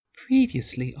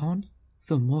Previously on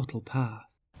The Mortal Path.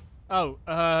 Oh,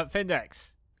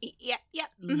 Findex. Yeah.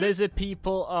 Lizard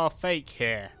people are fake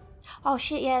here. Oh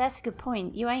shit, yeah, that's a good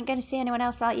point. You ain't going to see anyone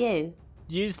else like you.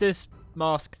 Use this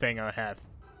mask thing I have.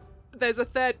 There's a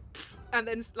third, and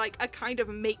then like a kind of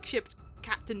makeshift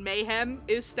Captain Mayhem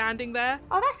is standing there.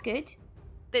 Oh, that's good.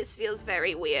 This feels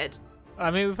very weird.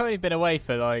 I mean, we've only been away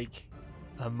for like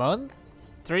a month?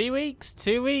 3 weeks?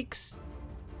 2 weeks?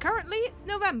 Currently, it's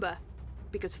November.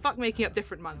 Because fuck making up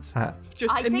different months.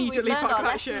 Just I think immediately we've learned fuck our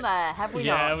that lesson shit. there, have we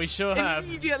not? Yeah, we sure have.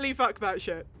 Immediately fuck that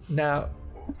shit. Now,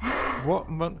 what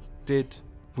month did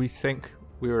we think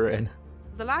we were in?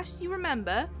 The last you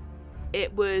remember,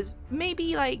 it was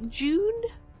maybe like June?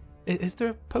 Is there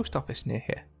a post office near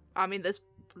here? I mean, there's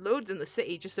loads in the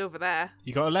city just over there.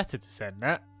 You got a letter to send,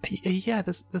 Nat? Yeah,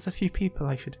 there's a few people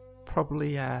I should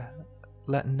probably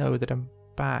let know that I'm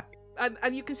back.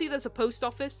 And you can see there's a post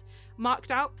office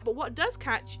marked out. But what does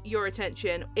catch your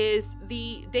attention is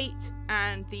the date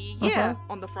and the year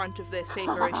on the front of this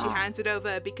paper as she hands it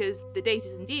over, because the date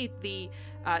is indeed the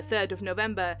 3rd of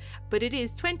November, but it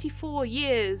is 24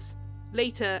 years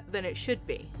later than it should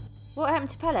be. What happened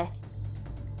to Peleth?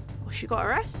 Well, she got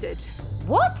arrested.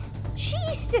 What? She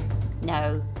used to...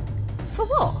 No. For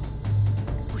what?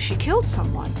 Well, she killed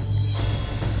someone.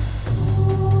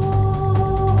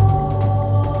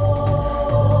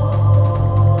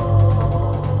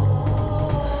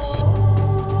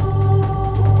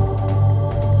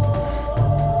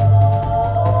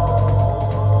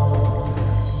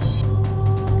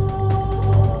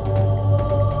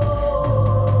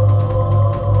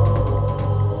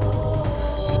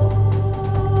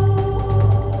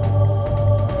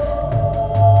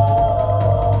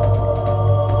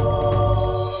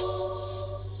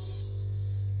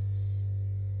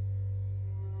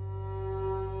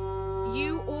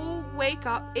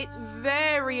 It's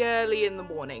very early in the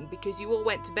morning because you all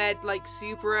went to bed like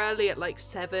super early at like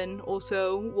 7 or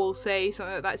so, we'll say,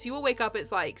 something like that. So you all wake up,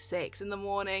 it's like 6 in the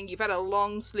morning. You've had a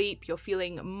long sleep. You're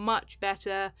feeling much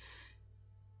better.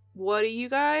 What are you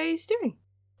guys doing?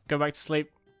 Go back to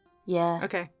sleep. Yeah.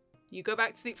 Okay. You go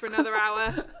back to sleep for another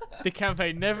hour. The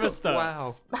campaign never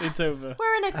starts. Wow. It's over.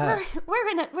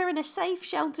 We're in a safe,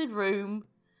 sheltered room.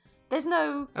 There's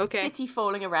no city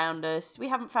falling around us. We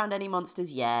haven't found any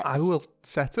monsters yet. I will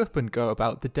set up and go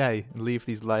about the day and leave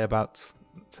these layabouts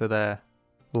to their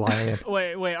lying.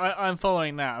 Wait, I'm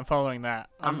following that.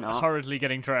 I'm not. Hurriedly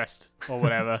getting dressed or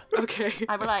whatever. Okay.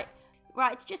 I was like,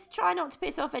 right, just try not to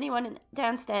piss off anyone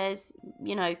downstairs,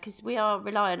 because we are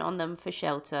reliant on them for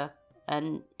shelter,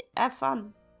 and have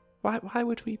fun. Why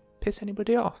would we piss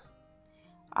anybody off?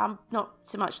 I'm not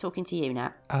so much talking to you,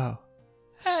 Nat. Oh.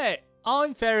 Hey,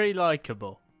 I'm very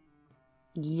likeable.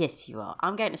 Yes, you are.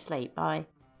 I'm going to sleep. Bye.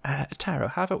 Taro,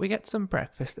 how about we get some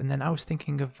breakfast? And then I was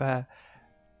thinking of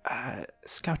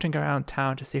scouting around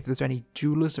town to see if there's any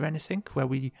jewelers or anything where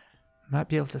we might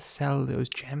be able to sell those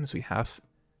gems we have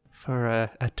for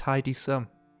a tidy sum.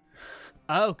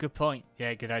 Oh, good point.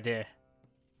 Yeah, good idea.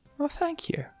 Well, thank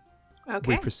you. Okay.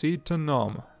 We proceed to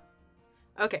Norm.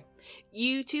 Okay.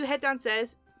 You two head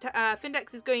downstairs.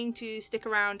 Findex is going to stick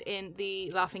around in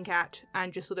the Laughing Cat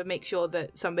and just sort of make sure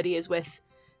that somebody is with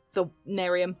the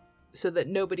Nerium so that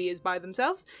nobody is by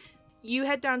themselves. You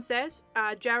head downstairs.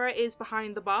 Jara is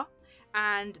behind the bar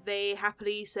and they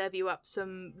happily serve you up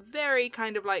some very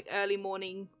kind of like early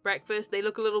morning breakfast. They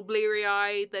look a little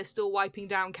bleary-eyed. They're still wiping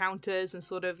down counters and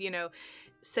sort of,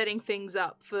 setting things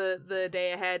up for the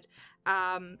day ahead.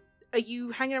 Are you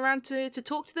hanging around to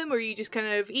talk to them, or are you just kind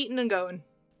of eating and going?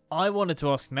 I wanted to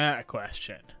ask Nat a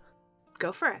question.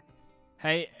 Go for it.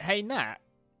 Hey, Nat.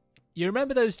 You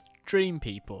remember those dream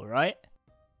people, right?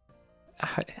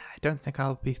 I don't think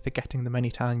I'll be forgetting them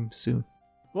anytime soon.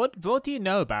 What do you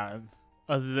know about them,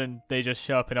 other than they just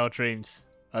show up in our dreams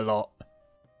a lot?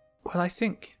 Well, I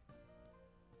think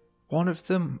one of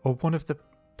them, or one of the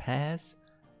pairs,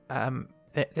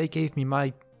 they gave me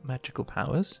my magical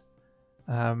powers.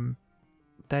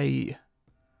 They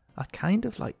are kind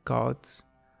of like gods.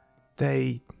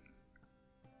 They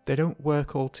don't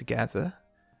work all together.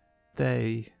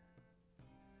 They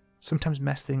sometimes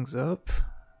mess things up.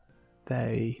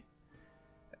 They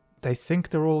think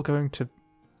they're all going to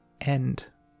end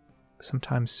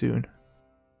sometime soon.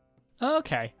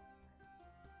 Okay.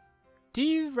 Do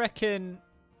you reckon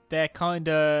they're kind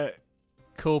of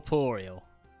corporeal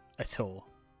at all?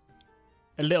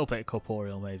 A little bit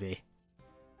corporeal, maybe.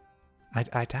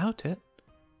 I doubt it.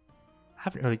 I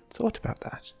haven't really thought about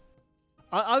that.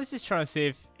 I was just trying to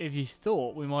see if you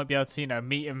thought we might be able to,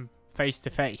 meet him face to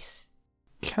face.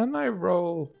 Can I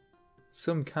roll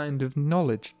some kind of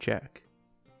knowledge check?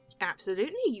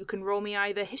 Absolutely. You can roll me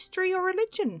either history or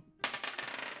religion.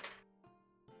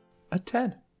 A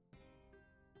 10.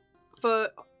 For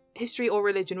history or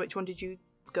religion, which one did you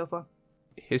go for?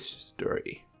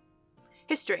 History.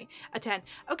 History, a 10.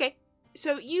 Okay,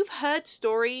 so you've heard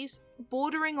stories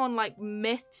bordering on, like,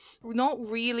 myths, not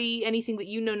really anything that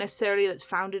you know necessarily that's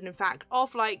founded in fact,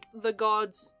 of, like, the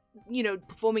gods, you know,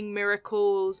 performing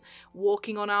miracles,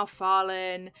 walking on our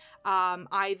fallen,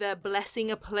 either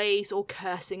blessing a place or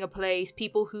cursing a place,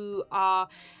 people who are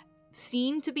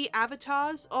seen to be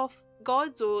avatars of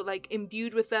gods or, like,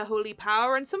 imbued with their holy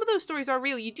power, and some of those stories are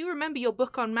real. You do remember your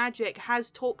book on magic has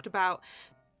talked about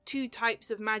 2 types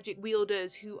of magic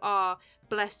wielders who are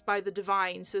blessed by the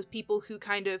divine. So people who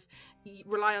kind of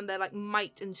rely on their, like,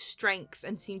 might and strength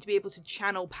and seem to be able to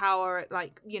channel power at,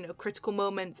 like, you know, critical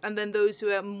moments, and then those who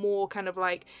are more kind of,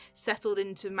 like, settled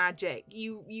into magic.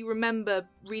 You remember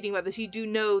reading about this. You do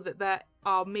know that there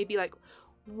are maybe, like,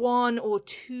 1 or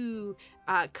 2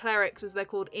 clerics, as they're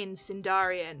called in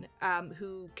Sindarian,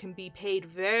 who can be paid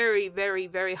very, very,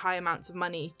 very high amounts of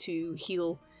money to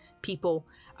heal people,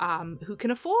 who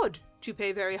can afford to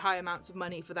pay very high amounts of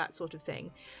money for that sort of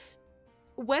thing.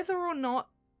 Whether or not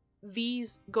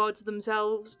these gods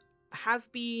themselves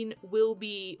have been, will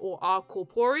be, or are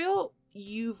corporeal,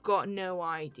 you've got no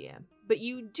idea. But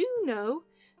you do know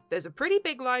there's a pretty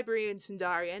big library in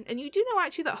Sindarian, and you do know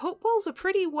actually that Hopewell's a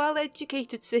pretty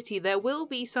well-educated city. There will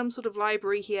be some sort of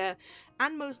library here,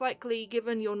 and most likely,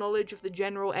 given your knowledge of the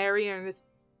general area and this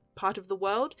part of the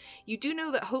world, you do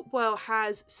know that Hopewell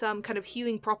has some kind of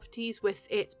healing properties with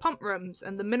its pump rooms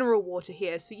and the mineral water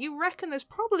here, so you reckon there's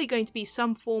probably going to be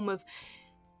some form of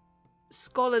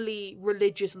scholarly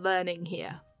religious learning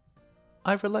here.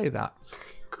 I relay that.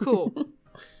 Cool.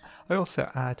 I also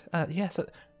add, yes,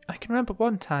 I can remember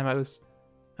one time I was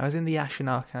in the Ashen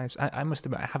Archives. I must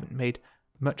admit I haven't made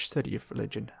much study of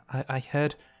religion. I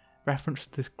heard reference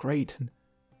to this great and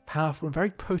powerful and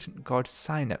very potent god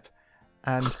Synep,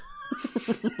 and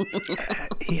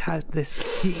he had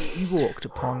this. He walked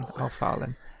upon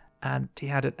Alphalin, and he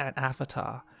had an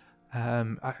avatar,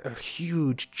 a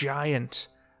huge giant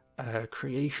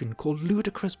creation called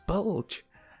Ludicrous Bulge,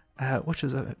 which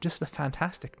was just a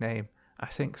fantastic name. I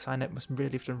think Synep must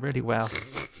really have done really well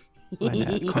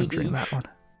when conjuring that one.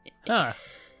 Ah,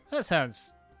 that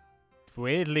sounds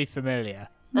weirdly familiar.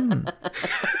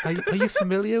 Are you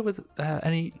familiar with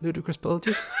any ludicrous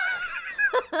bulges?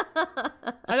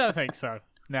 I don't think so.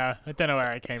 No, I don't know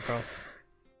where it came from.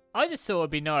 I just thought it'd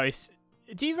be nice.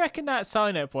 Do you reckon that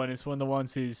sign-up one is one of the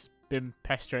ones who's been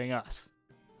pestering us?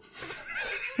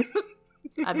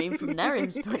 I mean, from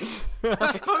Nerium's point.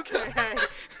 Okay.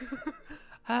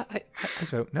 I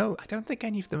don't know. I don't think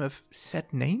any of them have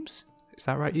said names. Is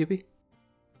that right, Yubi?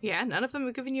 Yeah, none of them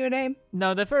have given you a name.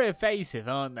 No, they're very evasive,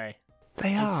 aren't they?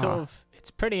 They are.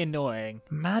 It's pretty annoying.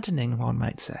 Maddening, one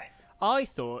might say. I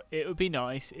thought it would be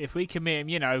nice if we could meet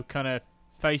him, kind of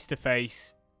face to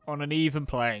face on an even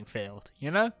playing field,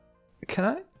 Can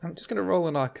I? I'm just going to roll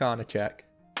an Arcana check.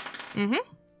 Mm-hmm.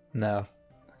 No.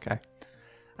 Okay.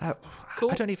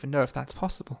 Cool. I don't even know if that's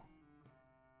possible.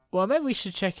 Well, maybe we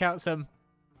should check out some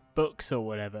books or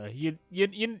whatever. You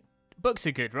books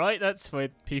are good, right? That's where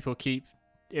people keep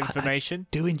information.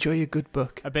 I do enjoy a good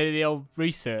book. A bit of the old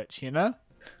research,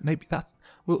 Maybe that's...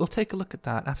 We'll take a look at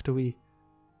that after we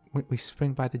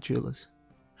swing by the jewelers.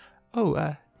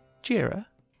 Oh, Jira?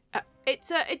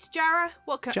 It's Jara.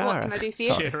 What can I do for you?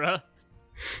 Sorry. Jira.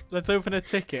 Let's open a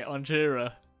ticket on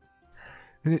Jira.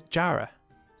 Is it Jara?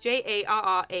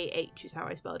 Jarrah is how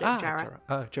I spelled it. Jara.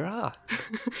 Oh, Jara.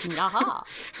 Aha.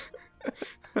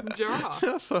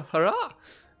 Jara. So, hurrah!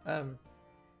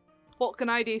 What can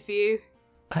I do for you?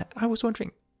 I was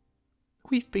wondering,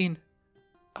 we've been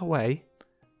away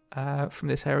from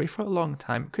this area for a long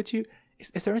time. Could you...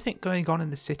 Is there anything going on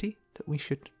in the city that we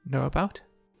should know about?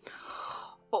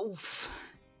 Oh,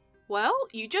 well,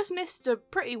 you just missed a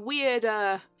pretty weird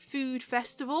food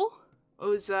festival. It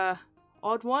was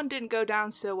odd one, didn't go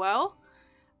down so well.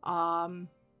 Well,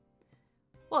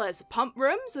 there's the pump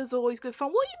rooms. There's always good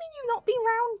fun. What do you mean you've not been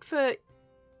round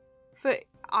for?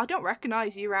 I don't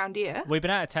recognise you around here. We've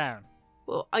been out of town.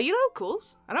 Well, are you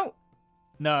locals? I don't.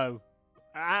 No,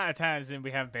 out of town as in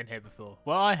we haven't been here before.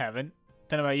 Well, I haven't.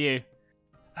 Don't know about you.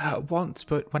 Once,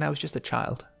 but when I was just a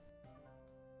child.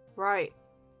 Right.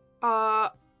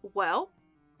 Well,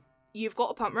 you've got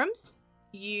the pump rooms.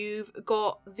 You've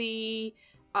got the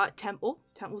temple.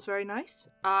 Temple's very nice.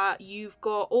 You've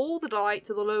got all the delights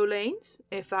of the low lanes,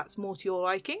 if that's more to your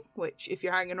liking, which if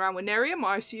you're hanging around with Nerium,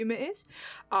 I assume it is.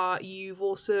 You've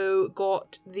also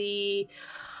got the...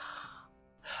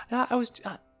 I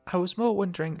was more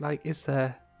wondering, like, is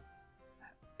there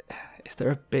is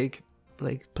there a big,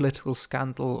 like, political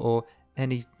scandal or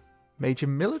any major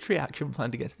military action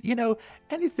planned against?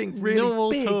 Anything really Normal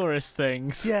big. tourist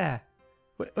things. Yeah.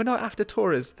 We're not after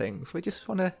tourist things. We just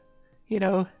want to,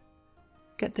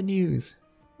 get the news.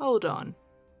 Hold on.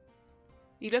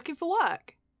 You looking for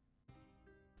work?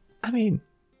 I mean,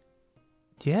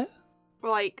 yeah.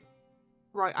 Like,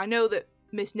 right, I know that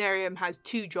Miss Nerium has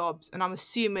 2 jobs, and I'm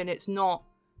assuming it's not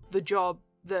the job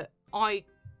that I'm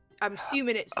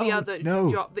assuming it's the other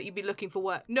job that you'd be looking for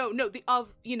work. No, the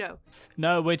of,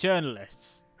 No, we're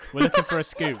journalists. We're looking for a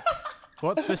scoop.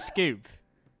 What's the scoop?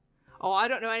 Oh, I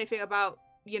don't know anything about,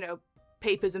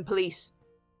 papers and police.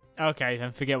 Okay,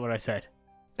 then forget what I said.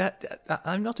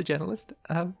 I'm not a journalist.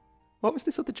 What was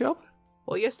this other job?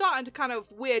 Well, you're starting to kind of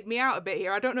weird me out a bit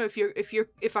here. I don't know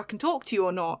if I can talk to you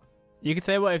or not. You can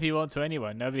say whatever you want to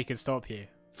anyone. Nobody can stop you.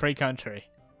 Free country.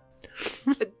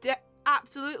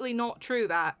 Absolutely not true,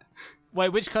 that. Wait,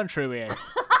 which country are we in?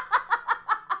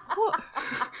 What?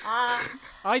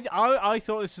 I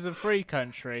thought this was a free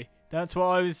country. That's what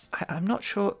I was... I'm not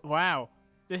sure. Wow.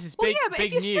 This is Well, big, yeah, but if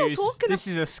big you're still news. talking This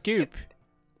is a scoop.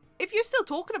 If you're still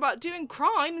talking about doing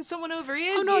crime and someone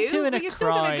overhears I'm not you, doing a you're still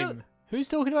gonna crime. go... Who's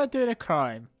talking about doing a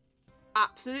crime?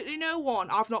 Absolutely no one.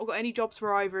 I've not got any jobs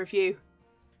for either of you.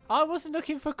 I wasn't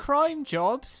looking for crime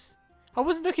jobs. I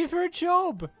wasn't looking for a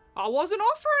job. I wasn't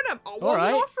offering them. I wasn't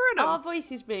right. offering them. Our voice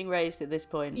is being raised at this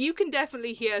point. You can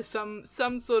definitely hear some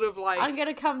sort of like... I'm going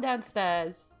to come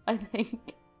downstairs, I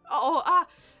think.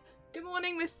 Good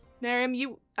morning, Miss Nerium.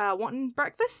 You wanting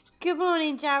breakfast? Good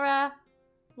morning, Jara.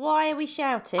 Why are we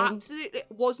shouting? Absolutely.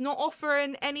 Was not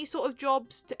offering any sort of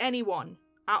jobs to anyone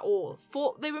at all.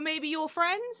 Thought they were maybe your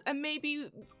friends and maybe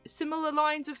similar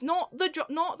lines of not that job,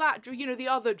 the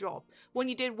other job, one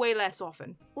you did way less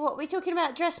often. What, are we talking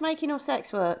about dressmaking or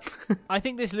sex work? I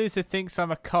think this loser thinks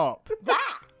I'm a cop.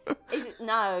 That! Is it?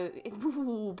 No.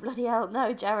 Ooh, bloody hell.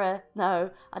 No, Jara. No.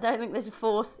 I don't think there's a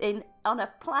force on a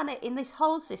planet in this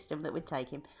whole system that would take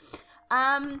him.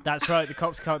 That's right, the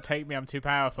cops can't take me, I'm too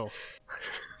powerful.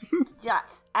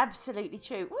 That's absolutely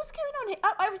true. What's going on here?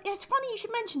 It's funny you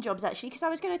should mention jobs, actually, because I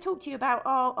was going to talk to you about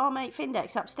our mate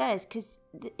Findex upstairs, because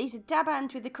he's a dab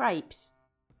hand with the crepes.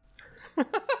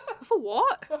 For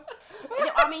what?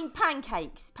 I mean,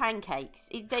 pancakes.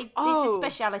 This is a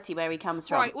speciality where he comes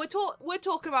from. Right, we're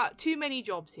talking about too many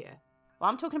jobs here. Well,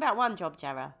 I'm talking about one job,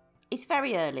 Jara. It's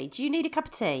very early. Do you need a cup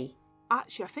of tea?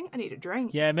 Actually, I think I need a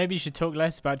drink. Yeah, maybe you should talk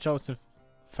less about jobs and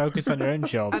focus on your own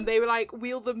job. And they were like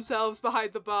wheel themselves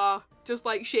behind the bar, just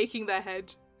like shaking their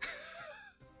head.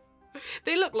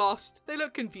 They look lost. They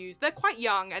look confused. They're quite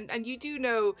young, and you do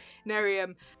know,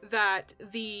 Nerium, that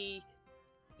the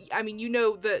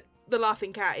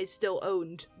Laughing Cat is still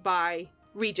owned by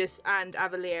Regis and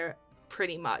Avalier,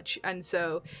 pretty much, and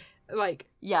so, like...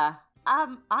 Yeah.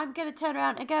 I'm gonna turn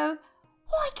around and go,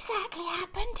 what exactly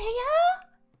happened to you?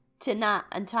 To Nat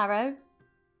and Taro.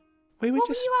 What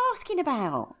were you asking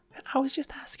about? I was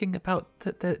just asking about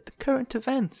the current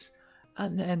events.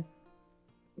 And then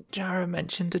Jara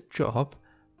mentioned a job.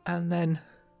 And then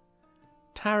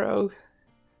Taro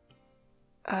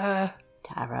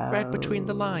read between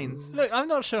the lines. Look, I'm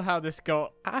not sure how this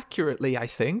got... Accurately, I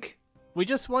think. We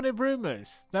just wanted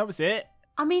rumours. That was it.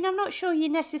 I mean, I'm not sure you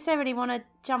necessarily want to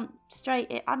jump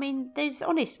straight in. I mean, there's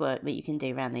honest work that you can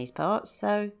do around these parts,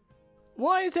 so...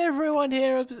 Why is everyone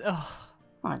here...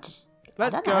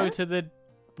 Let's go to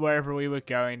wherever we were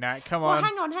going, Nat. Come on.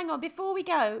 Well, hang on. Before we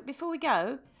go,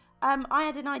 I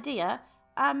had an idea.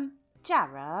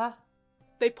 Jara...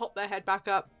 They pop their head back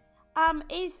up.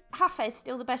 Is Hafez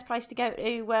still the best place to go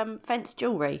to fence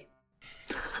jewellery?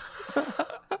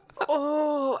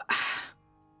 Oh...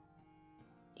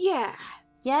 Yeah.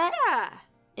 Yeah?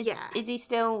 Yeah. Is he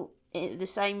still in the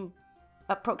same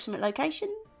approximate location?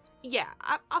 Yeah,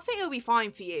 I think it'll be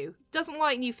fine for you. Doesn't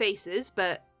like new faces,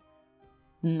 but...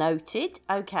 Noted.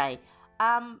 Okay.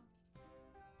 That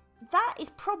is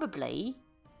probably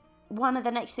one of the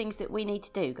next things that we need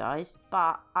to do, guys.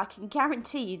 But I can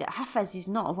guarantee you that Hafez is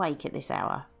not awake at this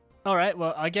hour. All right,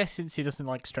 well, I guess since he doesn't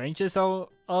like strangers, I'll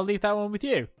leave that one with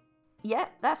you. Yeah,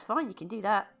 that's fine. You can do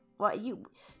that. What, you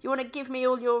want to give me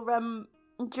all your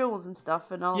jewels and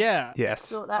stuff, and I'll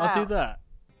sort that out? I'll do that.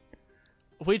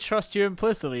 We trust you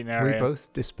implicitly, Nerium. We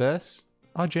both disperse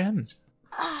our gems.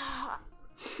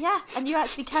 Yeah, and you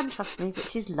actually can trust me,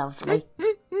 which is lovely.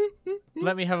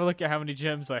 Let me have a look at how many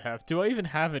gems I have. Do I even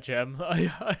have a gem?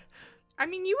 I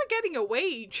mean, you were getting a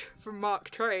wage from Mark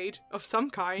Trade of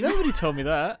some kind. Nobody told me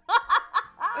that.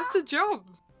 That's a job.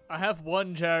 I have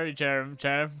one Jary Jems.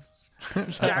 Jary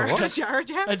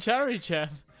Jam? A Jary Gem.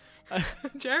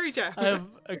 Jary Jam. I have,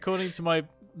 according to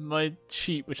my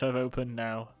sheet, which I've opened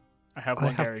now, I have I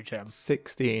one have Jary Gem.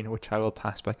 16, which I will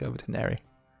pass back over to Neri.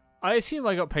 I assume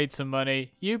I got paid some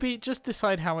money. Yubi, just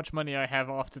decide how much money I have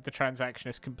after the transaction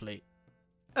is complete.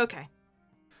 Okay.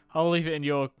 I'll leave it in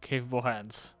your capable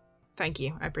hands. Thank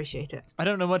you. I appreciate it. I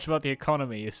don't know much about the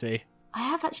economy, you see. I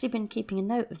have actually been keeping a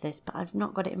note of this, but I've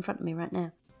not got it in front of me right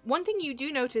now. One thing you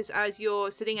do notice as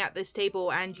you're sitting at this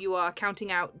table and you are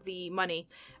counting out the money,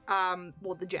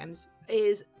 or the gems,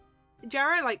 is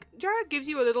Jara gives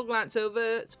you a little glance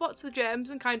over, spots the gems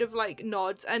and kind of like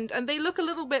nods, and they look a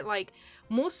little bit like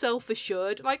more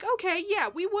self-assured, like, okay, yeah,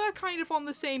 we were kind of on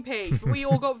the same page, but we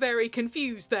all got very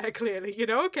confused there, clearly,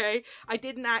 okay, I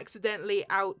didn't accidentally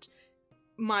out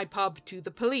my pub to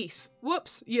the police.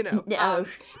 Whoops, No.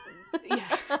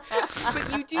 Yeah.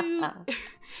 But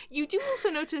you do also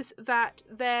notice that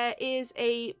there is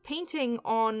a painting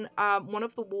on one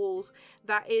of the walls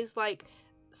that is like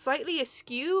slightly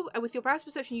askew. With your past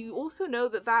perception, you also know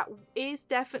that is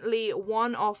definitely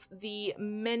one of the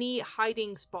many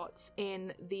hiding spots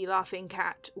in the Laughing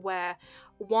Cat where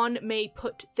one may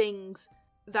put things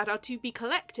that are to be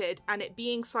collected, and it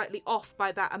being slightly off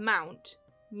by that amount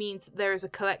means there is a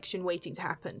collection waiting to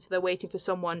happen. So they're waiting for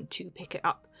someone to pick it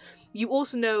up. You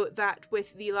also know that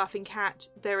with the Laughing Cat,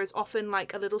 there is often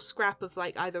like a little scrap of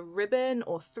like either ribbon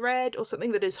or thread or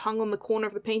something that is hung on the corner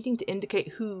of the painting to indicate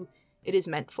who it is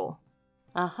meant for.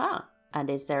 Uh-huh. And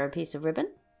is there a piece of ribbon?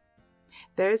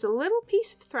 There is a little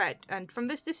piece of thread, and from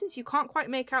this distance you can't quite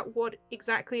make out what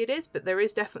exactly it is, but there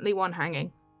is definitely one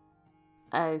hanging.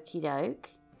 Okie doke.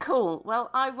 Cool.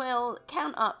 Well, I will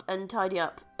count up and tidy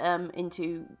up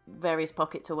into various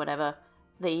pockets or whatever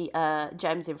the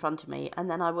gems in front of me, and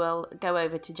then I will go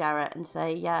over to Jara and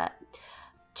say,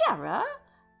 Jara,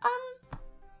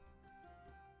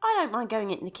 I don't mind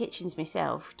going into the kitchens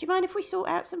myself. Do you mind if we sort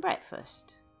out some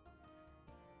breakfast?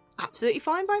 Absolutely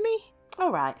fine by me.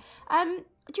 All right. Do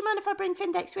you mind if I bring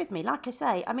Findex with me? Like I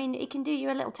say, I mean, he can do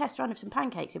you a little test run of some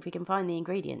pancakes if we can find the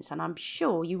ingredients, and I'm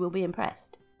sure you will be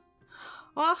impressed.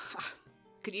 Well,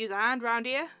 could use a hand round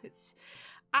here. It's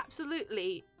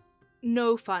absolutely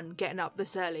no fun getting up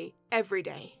this early every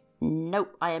day.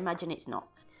 Nope, I imagine it's not.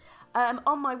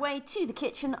 On my way to the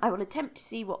kitchen, I will attempt to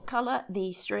see what colour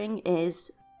the string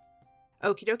is.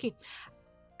 Okie dokie.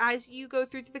 As you go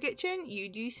through to the kitchen, you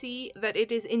do see that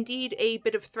it is indeed a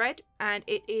bit of thread, and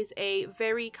it is a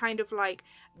very kind of like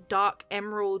dark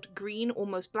emerald green,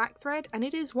 almost black thread, and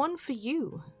it is one for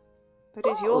you. That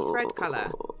is your thread colour.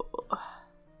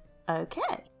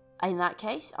 Okay. In that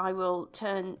case, I will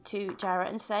turn to Jara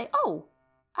and say,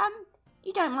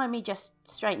 you don't mind me just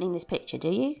straightening this picture, do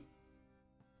you?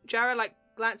 Jara,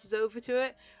 glances over to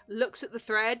it, looks at the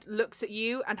thread, looks at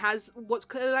you, and has what's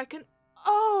clearly like an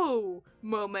oh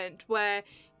moment where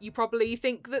you probably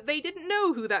think that they didn't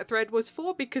know who that thread was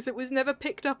for because it was never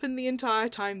picked up in the entire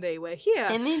time they were here.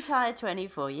 In the entire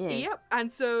 24 years. Yep.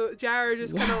 And so Jara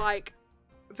just kind of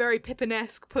very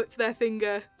Pippin-esque puts their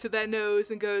finger to their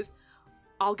nose and goes,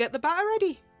 I'll get the batter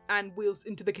ready, and wheels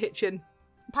into the kitchen.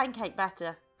 Pancake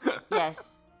batter.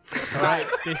 Yes. Right,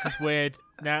 this is weird.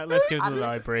 Now let's go to the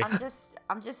library. I'm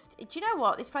just. Do you know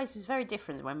what? This place was very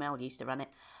different when Mel used to run it.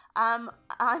 I'm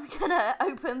gonna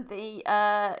open the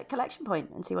collection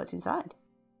point and see what's inside.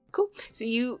 Cool. So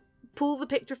you pull the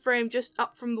picture frame just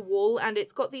up from the wall, and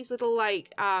it's got these little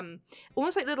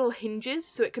almost like little hinges,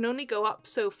 so it can only go up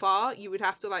so far. You would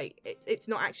have to it's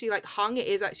not actually hung, it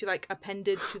is actually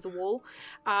appended to the wall.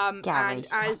 Gary,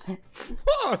 stop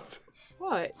it.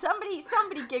 What?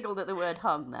 Somebody giggled at the word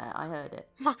hung there. I heard it.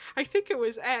 I think it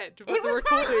was Ed, but It the was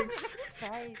recordings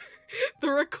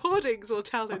the recordings will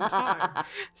tell in time.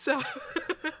 So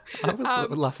I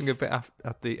was laughing a bit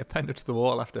at the appendage to the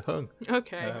wall after hung.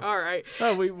 Okay, all right.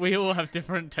 Oh, we all have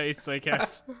different tastes, I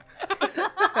guess.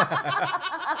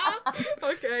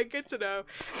 Okay, good to know.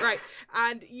 Right,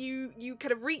 and you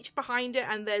kind of reach behind it,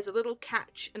 and there's a little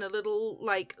catch and a little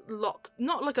lock.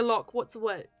 Not like a lock. What's the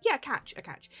word? Yeah, a catch.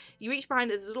 You reach behind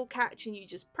it, there's a little catch, and you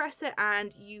just press it,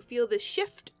 and you feel this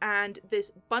shift, and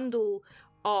this bundle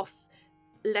of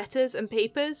letters and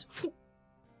papers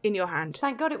in your hand.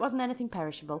 Thank God it wasn't anything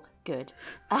perishable. Good.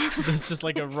 There's just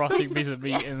a rotting piece of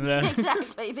meat in there.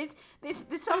 Exactly. This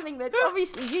something that's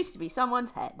obviously used to be someone's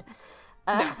head.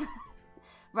 No.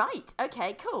 Right.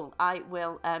 Okay. Cool. I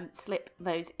will slip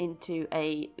those into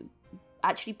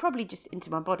probably just into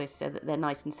my bodice so that they're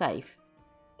nice and safe.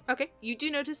 Okay, you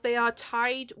do notice they are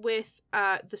tied with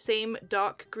the same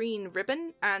dark green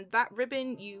ribbon, and that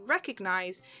ribbon you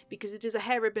recognise because it is a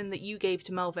hair ribbon that you gave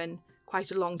to Melvyn quite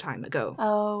a long time ago.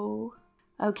 Oh,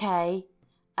 okay.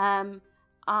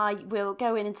 I will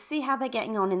go in and see how they're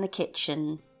getting on in the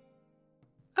kitchen.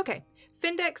 Okay,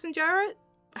 Findex and Jara,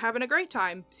 having a great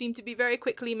time. Seem to be very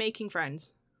quickly making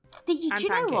friends. Do you know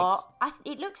pancakes. what?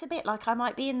 It looks a bit like I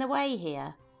might be in the way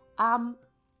here.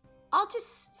 I'll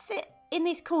just sit in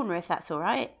this corner if that's all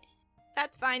right.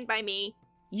 That's fine by me.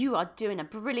 You are doing a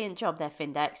brilliant job there,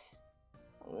 Findex.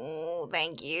 Oh,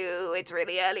 thank you. It's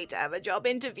really early to have a job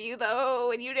interview,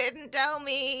 though, and you didn't tell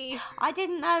me. I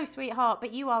didn't know, sweetheart,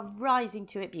 but you are rising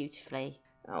to it beautifully.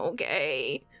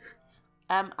 Okay.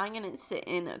 I'm going to sit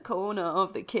in a corner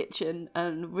of the kitchen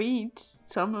and read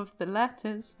some of the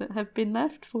letters that have been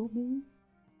left for me.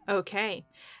 Okay.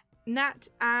 Nat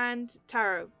and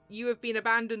Taro, you have been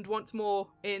abandoned once more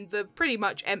in the pretty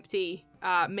much empty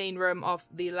main room of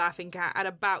the Laughing Cat at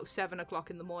about 7 o'clock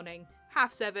in the morning.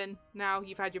 7:30 now,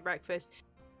 you've had your breakfast.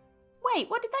 Wait,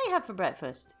 what did they have for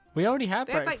breakfast? We already had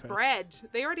They had breakfast. like bread.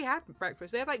 They already had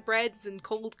breakfast. They had like breads and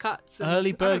cold cuts. And, Early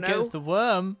I bird don't know, gets the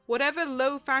worm. whatever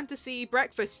low fantasy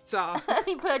breakfasts are.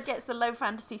 Early bird gets the low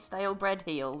fantasy stale bread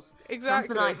heels Exactly.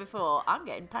 from the night before. I'm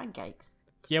getting pancakes.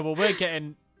 Yeah, well, we're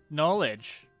getting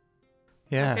knowledge.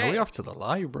 Yeah, Okay. we're off to the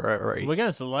library. We're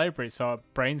going to the library so our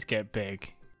brains get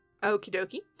big. Okie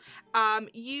dokie.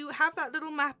 You have that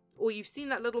little map, or you've seen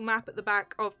that little map at the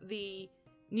back of the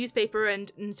newspaper,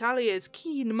 and Natalia's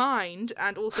keen mind,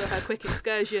 and also her quick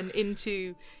excursion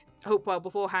into Hopewell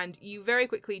beforehand, you very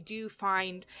quickly do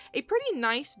find a pretty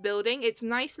nice building. It's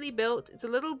nicely built. It's a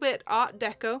little bit Art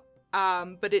Deco,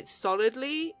 but it's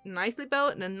solidly, nicely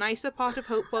built in a nicer part of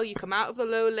Hopewell. You come out of the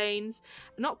low lanes,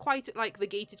 not quite at like the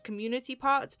gated community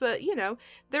parts, but you know,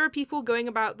 there are people going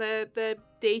about their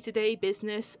day-to-day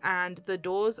business, and the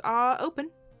doors are open.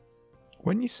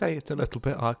 When you say it's a little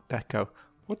bit Art Deco,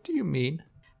 what do you mean?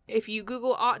 If you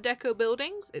Google Art Deco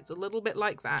buildings, it's a little bit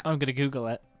like that. I'm going to Google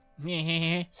it.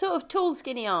 Sort of tall,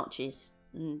 skinny arches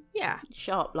and Yeah,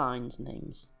 sharp lines and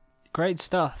things. Great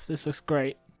stuff. This looks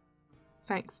great.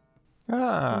 thanks.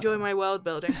 Ah. Enjoy my world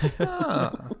building.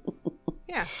 Ah.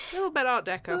 Yeah, a little bit Art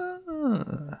Deco.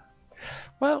 Ah.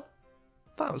 Well,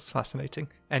 that was fascinating.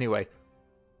 Anyway,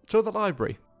 to the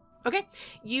library. Okay,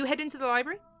 you head into the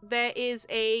library. There is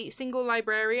a single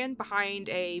librarian behind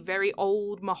a very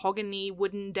old mahogany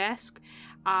wooden desk.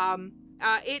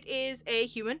 It is a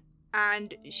human,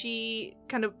 and she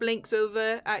kind of blinks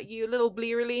over at you a little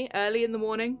blearily early in the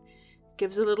morning,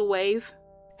 gives a little wave.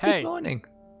 Hey, Good morning.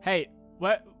 hey,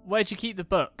 where'd you keep the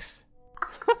books?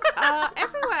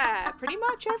 Everywhere, pretty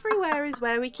much everywhere is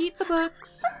where we keep the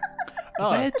books.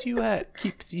 Oh, Where do you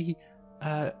keep the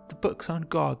books on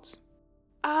gods?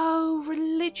 Oh,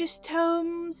 religious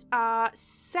tomes,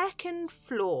 second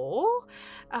floor,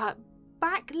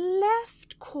 back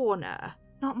left corner.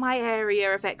 Not my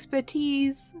area of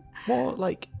expertise. More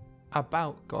like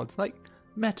about gods, like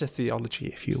meta-theology,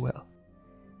 if you will.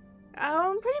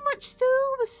 Pretty much still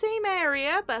the same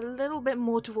area, but a little bit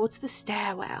more towards the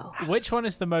stairwell. which one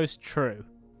is the most true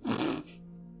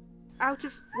Out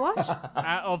of what?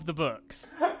 out of the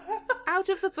books? Out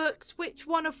of the books, which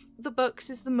one of the books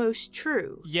is the most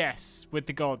true? Yes, with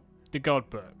the god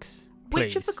books.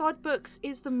 Which of the please. god books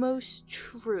is the most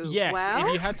true? Yes, well,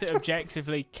 if you had to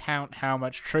objectively count how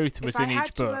much truth was if in I had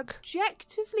each to book.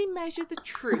 objectively measure the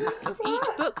truth of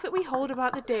each book that we hold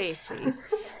about the deities,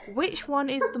 which one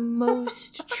is the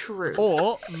most true?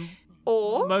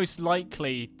 Or most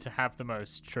likely to have the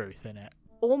most truth in it.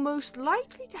 Or most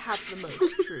likely to have the most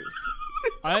truth?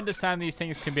 I understand these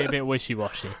things can be a bit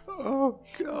wishy-washy. Oh,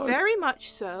 God. Very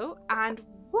much so, and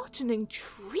what an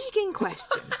intriguing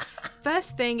question.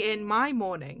 First thing in my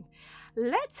morning.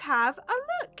 Let's have a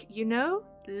look. You know,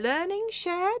 learning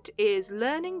shared is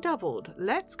learning doubled.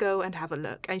 Let's go and have a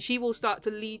look. And she will start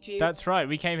to lead you. That's right,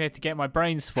 we came here to get my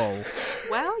brains full.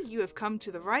 Well, you have come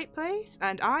to the right place,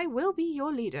 and I will be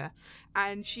your leader.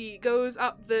 And she goes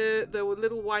up the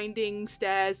little winding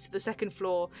stairs to the second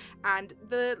floor, and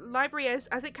the library, as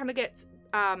it kind of gets,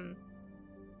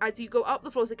 as you go up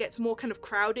the floors, it gets more kind of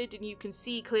crowded, and you can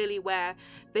see clearly where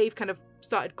they've kind of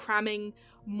started cramming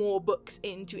more books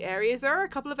into areas. There are a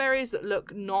couple of areas that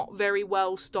look not very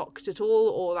well stocked at all,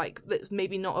 or like that's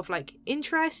maybe not of like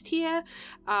interest here.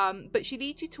 But she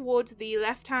leads you towards the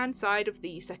left-hand side of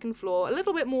the second floor, a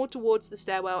little bit more towards the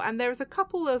stairwell, and there's a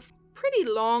couple of pretty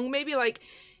long, maybe like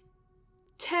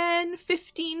 10,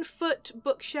 15 foot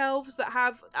bookshelves that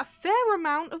have a fair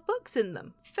amount of books in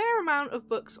them. Fair amount of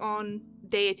books on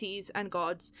deities and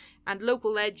gods and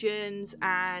local legends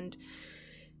and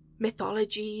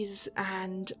mythologies,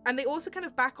 and they also kind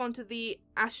of back onto the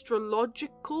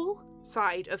astrological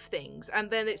side of things, and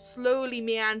then it slowly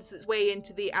meanders its way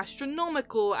into the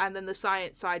astronomical and then the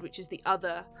science side, which is the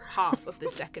other half of the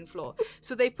second floor.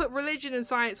 So they've put religion and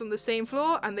science on the same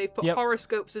floor, and they've put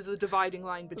horoscopes as the dividing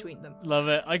line between them. Love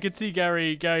it. I could see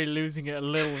Gary losing it a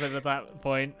little bit at that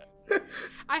point.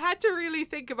 I had to really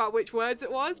think about which words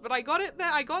it was, but I got it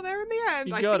there. I got there in the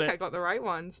end. I got the right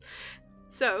ones.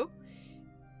 So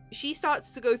she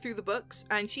starts to go through the books,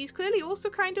 and she's clearly also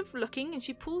kind of looking, and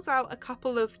she pulls out a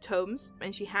couple of tomes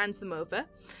and she hands them over,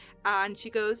 and she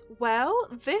goes, well,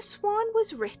 this one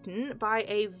was written by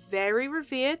a very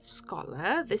revered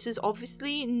scholar. This is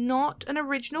obviously not an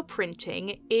original printing.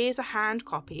 It is a hand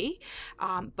copy,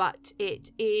 but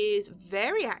it is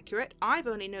very accurate. I've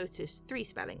only noticed 3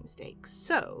 spelling mistakes,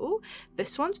 so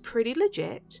this one's pretty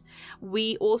legit.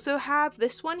 We also have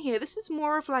this one here. This is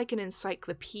more of like an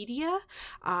encyclopedia.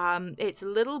 It's a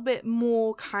little bit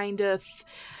more kind of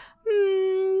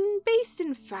based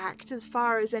in fact, as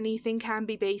far as anything can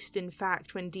be based in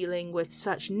fact when dealing with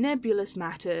such nebulous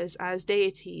matters as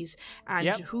deities and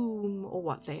whom or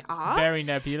what they are. Very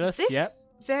nebulous,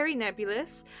 Very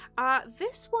nebulous.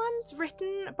 This one's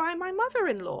written by my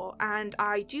mother-in-law, and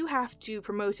I do have to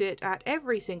promote it at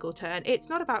every single turn. It's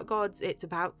not about gods, it's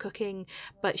about cooking,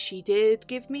 but she did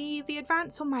give me the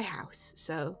advance on my house,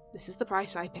 so this is the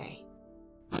price I pay.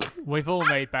 We've all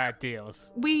made bad deals.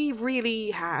 We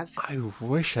really have. I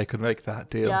wish I could make that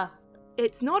deal. Yeah.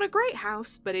 It's not a great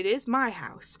house, but it is my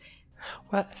house.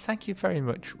 Well, thank you very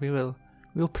much. We'll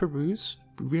peruse.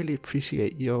 Really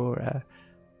appreciate your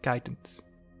guidance.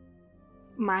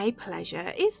 My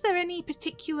pleasure. Is there any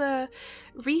particular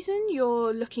reason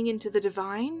you're looking into the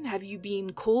divine? Have you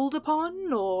been called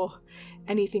upon, or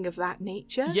anything of that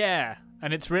nature? Yeah,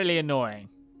 and it's really annoying.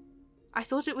 I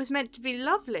thought it was meant to be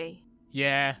lovely.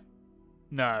 Yeah.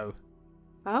 No.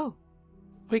 Oh.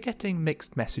 We're getting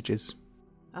mixed messages.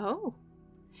 Oh.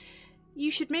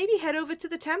 You should maybe head over to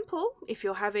the temple if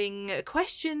you're having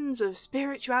questions of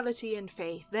spirituality and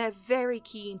faith. They're very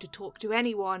keen to talk to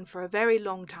anyone for a very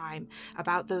long time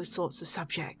about those sorts of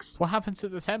subjects. What happens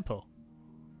at the temple?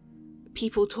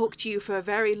 People talk to you for a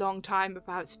very long time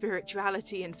about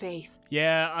spirituality and faith.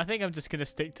 Yeah, I think I'm just going to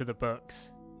stick to the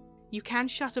books. You can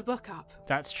shut a book up.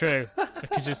 That's true. I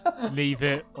could just leave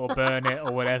it or burn it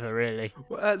or whatever, really.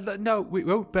 No, we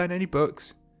won't burn any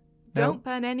books. No. Don't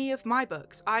burn any of my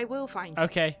books. I will find you.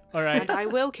 Okay, all right. And I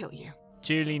will kill you.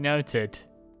 Duly noted.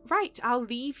 Right, I'll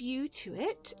leave you to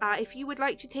it. If you would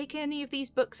like to take any of these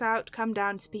books out, come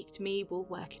down, speak to me, we'll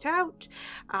work it out.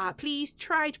 Please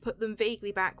try to put them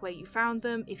vaguely back where you found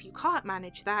them. If you can't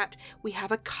manage that, we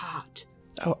have a cart.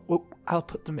 Oh, well, I'll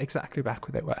put them exactly back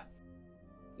where they were.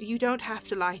 You don't have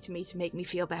to lie to me to make me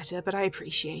feel better, but I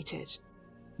appreciate it.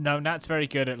 No, Nat's very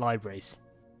good at libraries.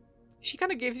 She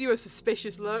kind of gives you a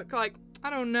suspicious look, like,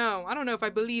 I don't know if I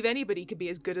believe anybody could be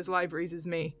as good as libraries as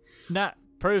me. Nat,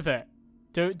 prove it.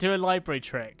 Do a library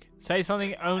trick. Say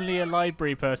something only a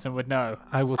library person would know.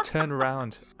 I will turn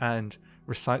around and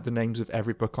recite the names of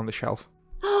every book on the shelf.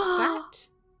 That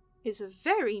is a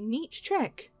very neat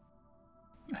trick.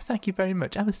 Thank you very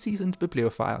much. I'm a seasoned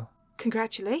bibliophile.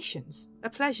 Congratulations. A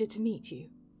pleasure to meet you.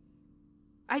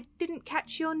 I didn't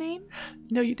catch your name?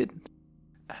 No, you didn't.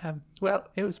 Well,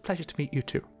 it was a pleasure to meet you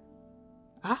too.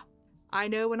 Ah, I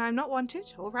know when I'm not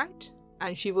wanted, all right.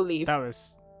 And she will leave. That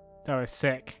was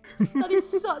sick. That is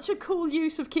such a cool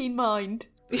use of keen mind.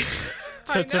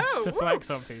 To flex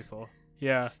on people.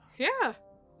 Yeah. Yeah.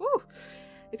 Woo.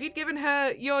 If you'd given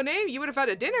her your name, you would have had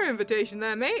a dinner invitation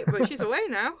there, mate. But she's away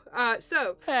now.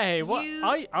 So. Hey, what?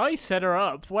 I set her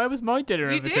up. Where was my dinner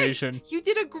invitation? You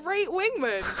did a great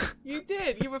wingman. You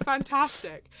did. You were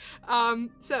fantastic.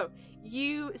 So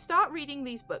you start reading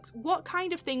these books. What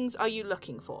kind of things are you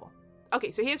looking for? Okay,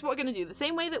 so here's what we're going to do. The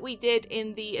same way that we did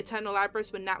in the Eternal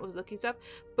Labyrinth when Nat was looking stuff,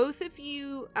 both of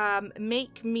you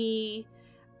make me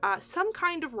some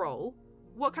kind of roll.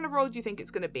 What kind of roll do you think it's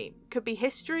going to be? Could be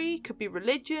history, could be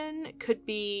religion, could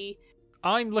be...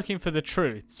 I'm looking for the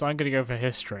truth, so I'm going to go for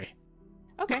history.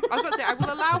 Okay, I was about to say, I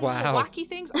will allow Wow. wacky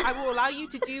things. I will allow you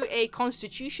to do a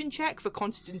constitution check for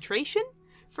concentration,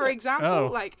 for example. Oh.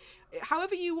 Like,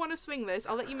 however you want to swing this,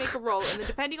 I'll let you make a roll, and then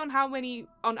depending on how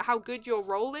good your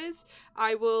roll is,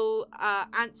 I will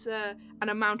answer an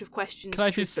amount of questions. Can I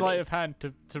do truthfully. sleight of hand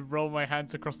to roll my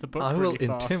hands across the book I will really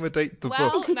fast? intimidate the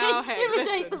Well, book. now, hey,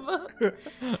 Intimidate listen. the book.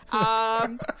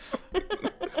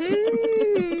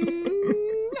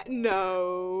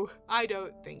 No, I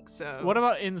don't think so. What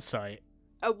about insight?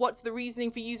 What's the reasoning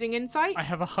for using insight? I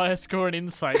have a higher score in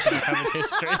insight than I have in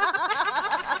history.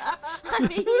 I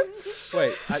mean,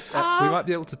 Wait, we might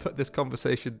be able to put this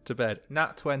conversation to bed.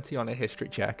 Nat 20 on a history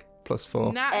check,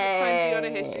 +4. Nat 20 on a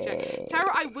history check.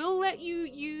 Taro, I will let you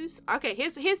use... Okay,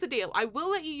 here's the deal. I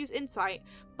will let you use insight,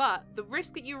 but the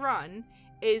risk that you run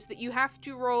is that you have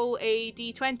to roll a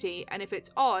d20, and if it's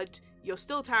odd, you're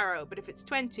still Taro, but if it's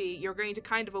 20, you're going to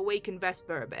kind of awaken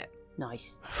Vesper a bit.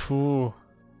 nice. Ooh.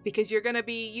 Because you're going to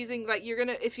be using,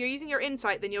 if you're using your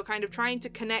insight, then you're kind of trying to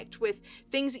connect with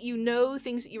things that you know,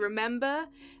 things that you remember,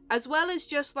 as well as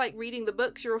just, like, reading the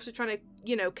books. You're also trying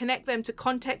to, connect them to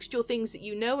contextual things that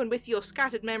you know, and with your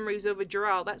scattered memories over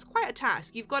Giral, that's quite a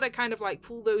task. You've got to kind of, like,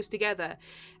 pull those together.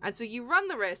 And so you run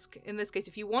the risk, in this case,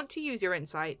 if you want to use your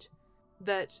insight,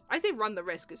 that... I say run the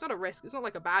risk. It's not a risk. It's not,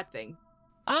 like, a bad thing.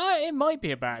 It might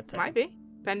be a bad thing. Might be,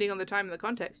 depending on the time and the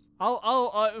context.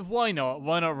 Why not?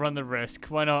 Why not run the risk?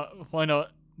 Why not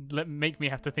make me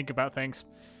have to think about things?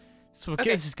 So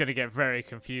Okay. this is going to get very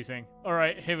confusing. All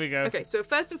right, here we go. Okay, so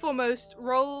first and foremost,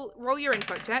 roll your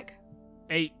insight check.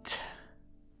 8.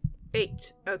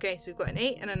 8. Okay, so we've got an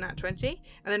 8 and a nat 20.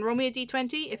 And then roll me a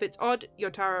d20. If it's odd,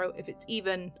 you're Taro. If it's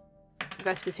even,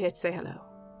 Vesper's here to say hello.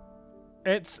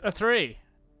 It's a 3.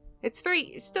 It's 3.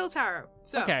 It's still Taro.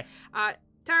 So, Okay.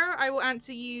 Taro, I will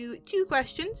answer you 2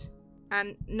 questions,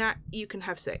 and Nat, you can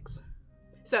have 6.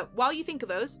 So, while you think of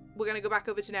those, we're going to go back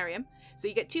over to Nerium. So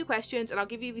you get 2 questions, and I'll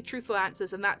give you the truthful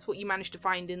answers, and that's what you managed to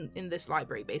find in this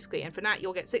library, basically. And for Nat,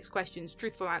 you'll get 6 questions,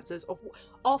 truthful answers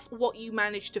of what you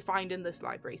managed to find in this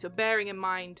library. So bearing in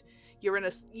mind, you're in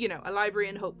a library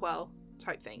in Hopewell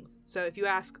type things. So if you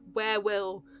ask, where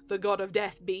will the god of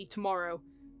death be tomorrow?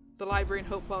 The library in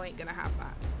Hopewell ain't going to have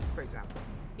that, for example.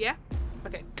 Yeah?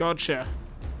 Okay. Gotcha.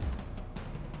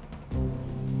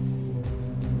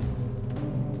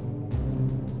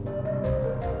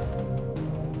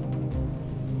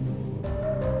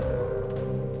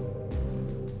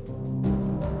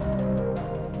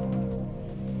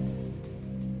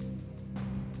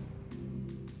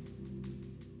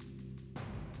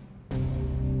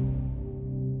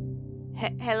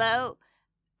 Hello,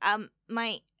 I'm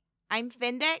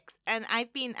Findex, and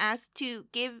I've been asked to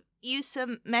give you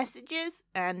some messages,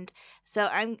 and so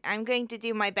I'm going to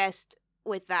do my best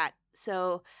with that.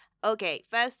 So, okay,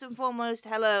 first and foremost,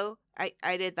 hello.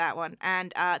 I did that one,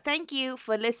 and thank you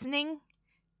for listening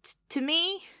to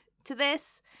me, to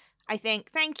this.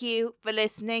 Thank you for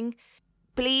listening.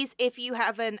 Please, if you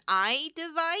have an eye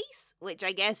device, which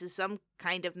I guess is some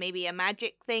kind of maybe a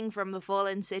magic thing from the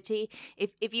Fallen City,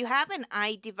 if you have an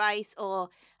eye device, or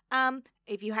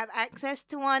if you have access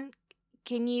to one,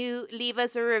 can you leave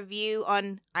us a review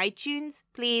on iTunes,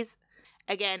 please?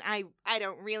 Again, I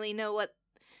don't really know what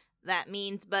that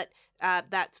means, but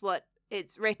that's what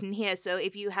it's written here. So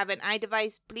if you have an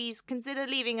iDevice, please consider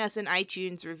leaving us an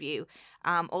iTunes review.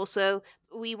 Also,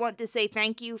 we want to say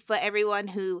thank you for everyone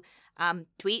who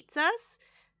tweets us.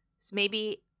 So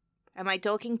maybe, am I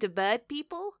talking to bird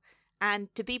people?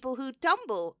 And to people who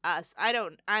tumble us. I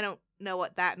don't know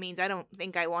what that means. I don't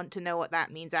think I want to know what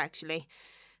that means, actually.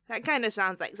 That kind of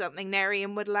sounds like something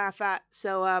Nerium would laugh at.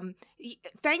 So,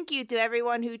 thank you to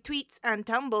everyone who tweets and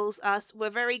tumbles us.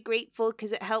 We're very grateful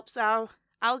because it helps our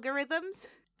algorithms.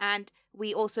 And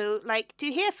we also like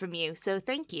to hear from you. So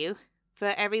thank you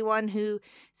for everyone who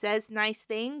says nice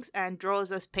things and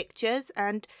draws us pictures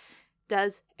and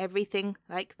does everything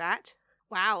like that.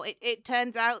 Wow, it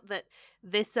turns out that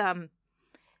this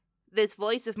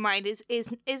voice of mine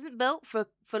isn't built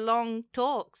for long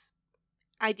talks.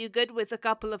 I do good with a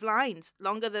couple of lines.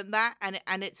 Longer than that,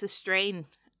 and it's a strain.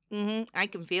 I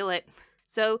can feel it.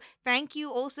 So thank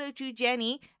you also to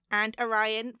Jenny and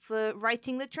Orion for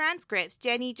writing the transcripts.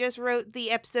 Jenny just wrote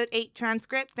the episode 8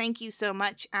 transcript. Thank you so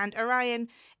much. And Orion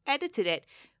edited it,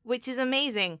 which is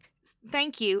amazing.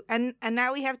 Thank you. And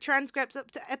now we have transcripts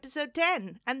up to episode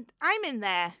 10, and I'm in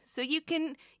there, so you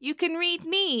can read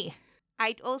me.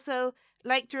 I'd also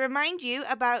like to remind you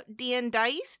about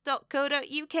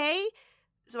dndice.co.uk.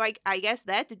 So I guess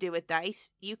they're to do with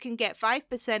dice. You can get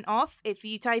 5% off if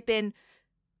you type in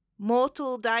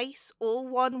Mortal Dice, all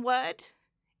one word,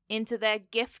 into their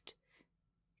gift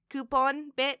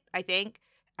coupon bit, I think.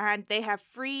 And they have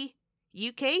free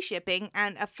UK shipping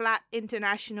and a flat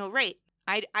international rate.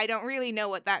 I don't really know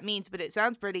what that means, but it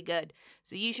sounds pretty good.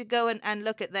 So you should go and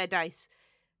look at their dice,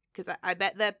 because I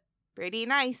bet they're pretty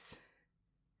nice.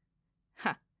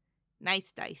 Huh.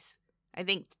 Nice dice. I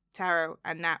think Taro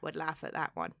and Nat would laugh at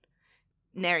that one.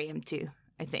 Nerium too,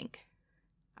 I think.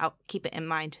 I'll keep it in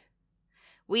mind.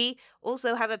 We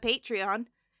also have a Patreon.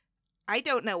 I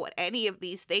don't know what any of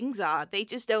these things are. They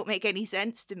just don't make any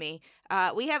sense to me.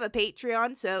 We have a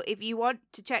Patreon, so if you want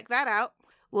to check that out,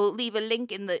 we'll leave a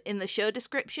link in the show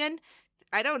description.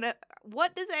 I don't know.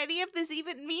 What does any of this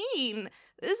even mean?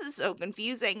 This is so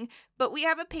confusing. But we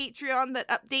have a Patreon that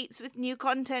updates with new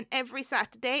content every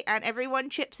Saturday, and everyone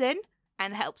chips in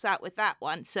and helps out with that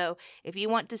one. So if you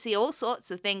want to see all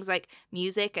sorts of things like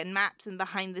music and maps and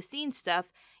behind the scenes stuff,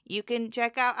 you can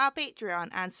check out our Patreon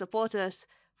and support us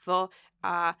for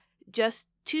just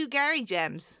 2 Jary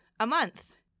Jems a month.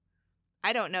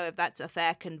 I don't know if that's a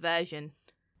fair conversion.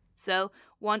 So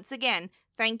once again,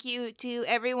 thank you to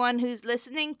everyone who's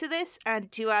listening to this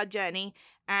and to our journey,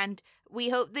 and we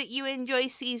hope that you enjoy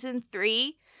Season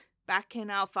 3 back in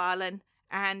Alpharlan,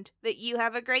 and that you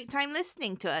have a great time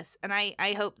listening to us. And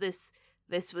I hope this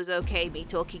was okay, me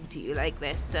talking to you like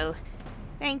this. So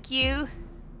thank you.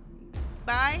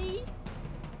 Bye.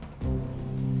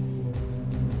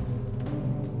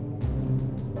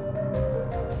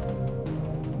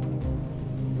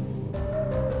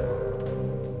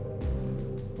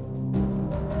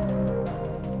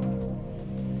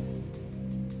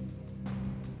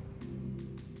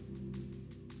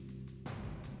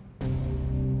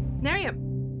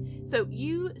 Nerium. So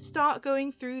you start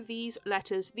going through these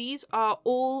letters. These are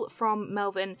all from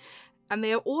Melvyn, and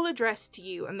they are all addressed to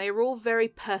you, and they are all very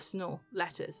personal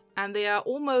letters. And they are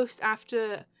almost,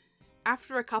 after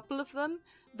a couple of them,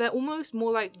 they're almost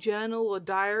more like journal or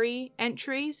diary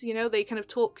entries. You know, they kind of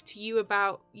talk to you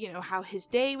about, you know, how his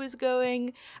day was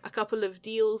going, a couple of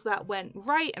deals that went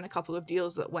right and a couple of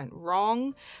deals that went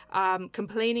wrong,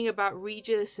 complaining about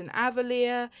Regis and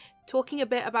Avalier, talking a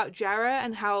bit about Jara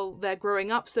and how they're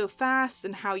growing up so fast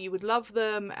and how you would love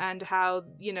them, and how,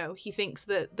 you know, he thinks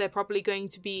that they're probably going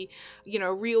to be, you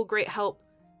know, real great help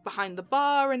behind the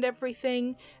bar and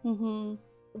everything. Mm-hmm.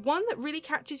 One that really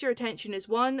catches your attention is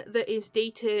one that is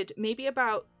dated maybe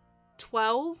about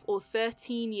 12 or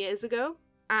 13 years ago.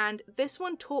 And this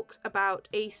one talks about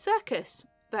a circus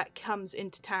that comes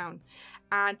into town,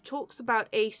 and talks about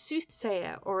a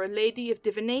soothsayer or a lady of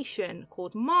divination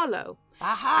called Marlowe.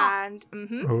 Aha! And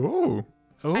Oh.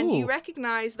 and you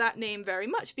recognize that name very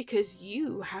much because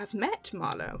you have met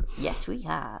Marlowe. Yes, we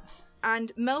have.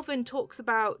 And Melvyn talks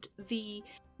about the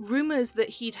rumors that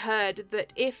he'd heard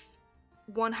that if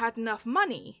one had enough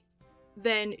money,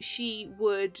 then she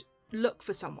would look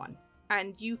for someone,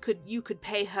 and you could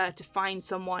pay her to find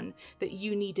someone that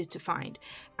you needed to find.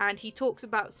 And he talks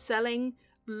about selling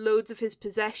loads of his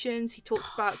possessions. He talks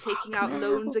about taking out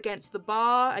loans against the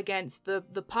bar, against the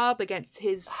pub, against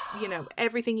his, you know,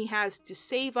 everything he has to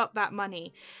save up that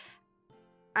money.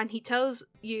 And he tells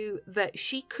you that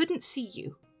she couldn't see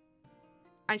you,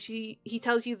 and he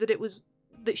tells you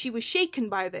that she was shaken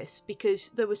by this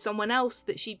because there was someone else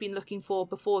that she'd been looking for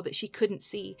before that she couldn't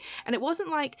see. And it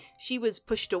wasn't like she was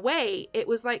pushed away, it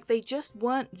was like they just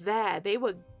weren't there. They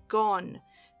were gone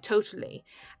totally.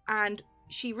 And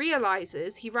he writes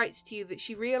to you that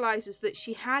she realizes that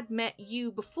she had met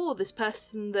you before, this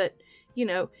person that, you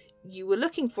know, you were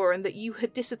looking for, and that you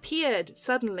had disappeared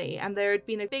suddenly, and there had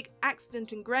been a big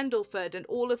accident in Grendelford and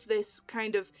all of this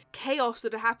kind of chaos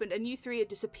that had happened, and you three had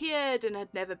disappeared and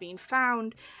had never been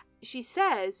found. She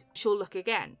says she'll look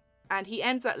again, and he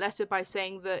ends that letter by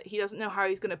saying that he doesn't know how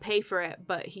he's going to pay for it,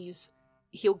 but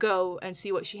he'll go and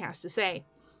see what she has to say.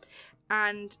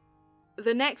 And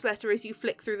the next letter, as you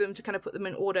flick through them to kind of put them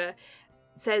in order,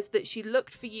 says that she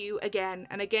looked for you again,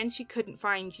 and again she couldn't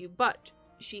find you, but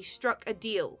she struck a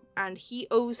deal, and he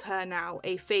owes her now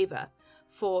a favor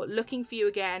for looking for you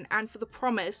again, and for the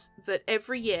promise that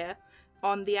every year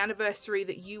on the anniversary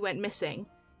that you went missing,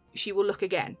 she will look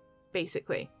again,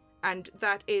 basically. And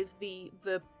that is the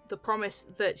promise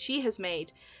that she has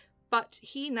made. But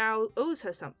he now owes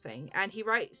her something, and he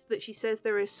writes that she says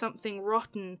there is something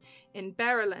rotten in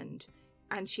Berryland,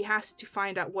 and she has to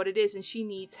find out what it is, and she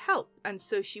needs help. And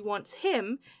so she wants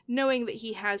him, knowing that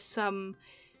he has some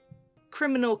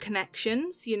criminal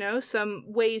connections, you know, some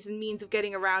ways and means of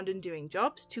getting around and doing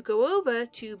jobs, to go over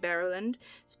to Berryland,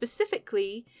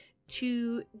 specifically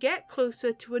to get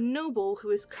closer to a noble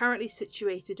who is currently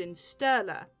situated in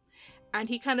Stirler. And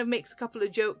he kind of makes a couple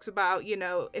of jokes about, you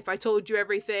know, if I told you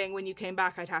everything when you came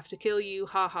back, I'd have to kill you,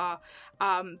 haha.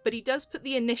 But he does put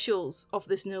the initials of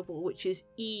this noble, which is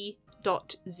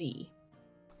E.Z.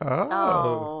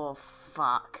 Oh,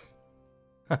 fuck.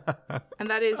 And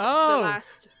that is the Oh.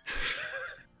 last...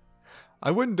 I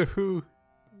wonder who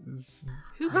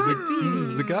Who could it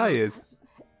be? the guy is.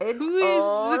 It's Who is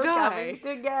all the guy? coming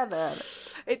together.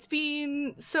 It's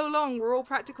been so long, we're all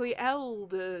practically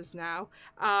elders now.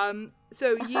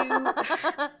 So you...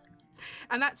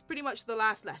 And that's pretty much the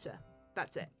last letter.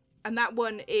 That's it. And that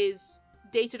one is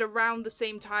dated around the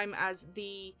same time as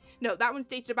the... No, that one's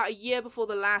dated about a year before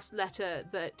the last letter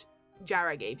that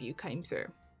Jara gave you came through.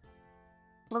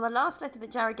 Well, the last letter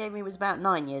that Jary gave me was about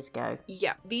 9 years ago.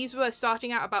 Yeah, these were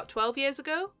starting out about 12 years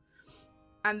ago,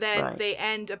 and then they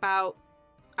end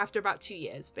after about 2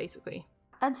 years, basically.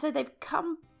 And so they've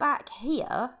come back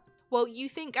here. Well, you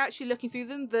think, actually looking through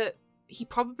them, that he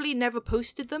probably never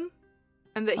posted them,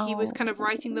 and that he was kind of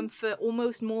writing them for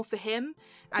almost more for him,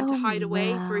 and to hide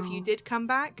away for if you did come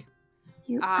back.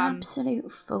 You absolute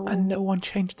fool. And no one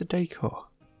changed the decor.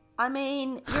 I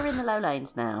mean, you're in the low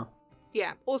lanes now.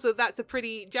 Yeah, also that's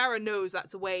Jara knows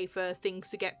that's a way for things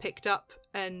to get picked up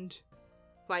and,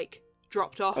 like,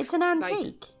 dropped off. It's an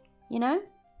antique, you know?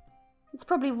 It's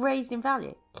probably raised in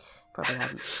value. Probably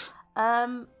hasn't.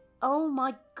 Oh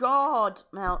my god,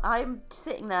 Mel. I'm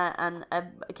sitting there and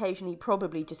occasionally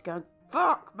probably just going,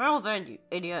 fuck, Melvyn, you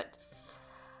idiot.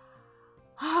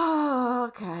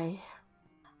 Okay.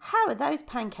 How are those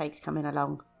pancakes coming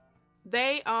along?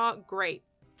 They are great.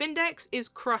 Findex is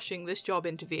crushing this job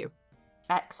interview.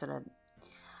 Excellent.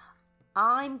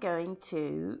 I'm going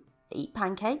to eat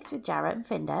pancakes with Jara and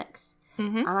Findex.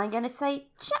 And I'm going to say,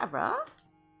 Jara?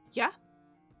 Yeah?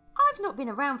 I've not been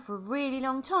around for a really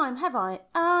long time, have I?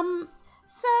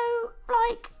 So,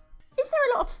 like, is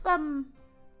there a lot of,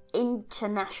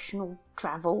 international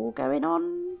travel going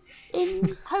on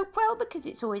in Hopewell? Because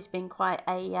it's always been quite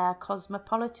a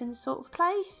cosmopolitan sort of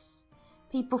place.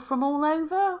 People from all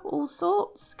over, all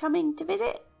sorts, coming to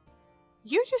visit.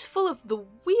 You're just full of the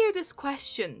weirdest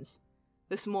questions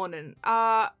this morning.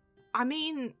 I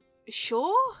mean,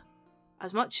 sure.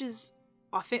 As much as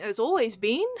I think there's always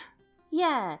been.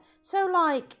 Yeah, so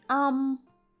like, hang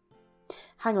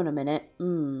on a minute.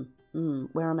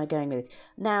 Where am I going with this?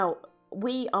 Now,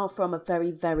 we are from a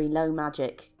very, very low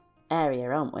magic area,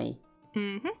 aren't we?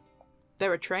 Mm-hmm.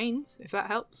 There are trains, if that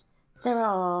helps. There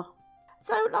are.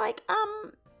 So, like,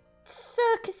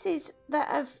 circuses that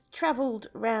have travelled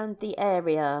round the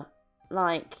area,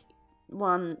 like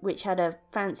one which had a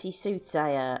fancy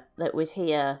soothsayer that was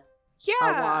here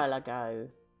a while ago.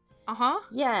 Uh-huh.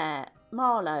 Yeah,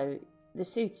 Marlowe, the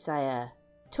soothsayer.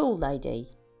 Tall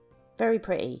lady. Very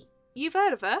pretty. You've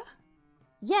heard of her?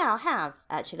 Yeah, I have,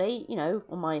 actually, you know,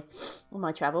 on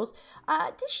my travels.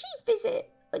 Does she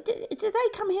visit? Do they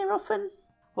come here often?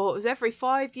 Well, it was every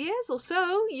 5 years or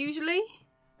so, usually.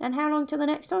 And how long till the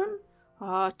next time? 2,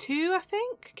 I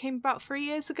think. Came about 3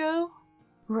 years ago.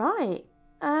 Right.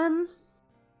 Well,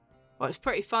 it's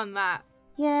pretty fun, that.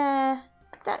 Yeah,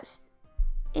 that's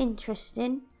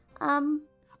interesting.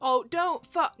 Oh,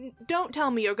 don't tell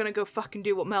me you're gonna go fucking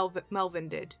do what Melvyn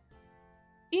did.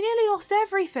 He nearly lost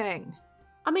everything.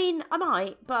 I mean, I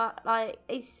might, but, like,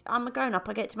 I'm a grown-up,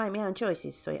 I get to make my own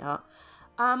choices, sweetheart.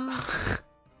 And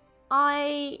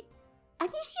you're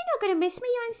not going to miss me,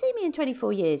 you haven't seen me in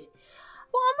 24 years.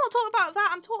 Well, I'm not talking about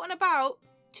that, I'm talking about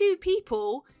 2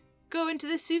 people going to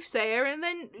the soothsayer, and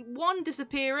then one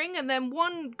disappearing, and then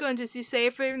one going to the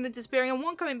soothsayer and then disappearing, and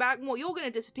one coming back, and you're going to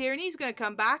disappear, and he's going to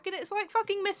come back, and it's like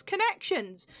fucking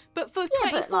misconnections, but for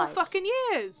 24 fucking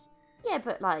years. Yeah,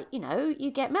 but, like, you know, you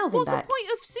get Melvyn What's back. the point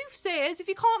of soothsayers if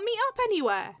you can't meet up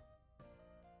anywhere?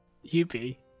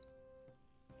 Yubi,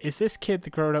 is this kid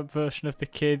the grown-up version of the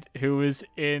kid who was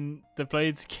in the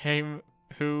Blades game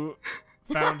who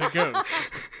found a ghost?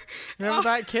 Remember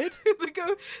that kid?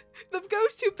 The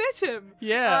ghost who bit him?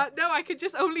 Yeah. No, I could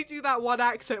just only do that one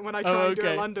accent when I try and do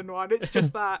a London one. It's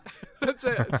just that. That's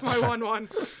it. It's my one.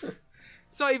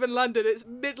 It's not even London, it's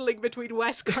middling between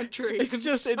West Country. It's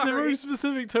a very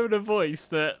specific tone of voice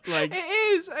that, like... It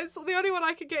is! It's the only one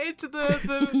I can get into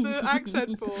the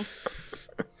accent for.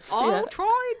 I'll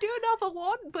try and do another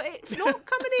one, but it's not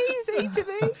coming easy to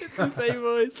me. It's the same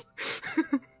voice.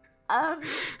 Yeah,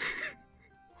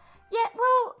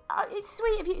 well, it's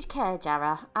sweet of you to care,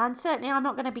 Jara. And certainly I'm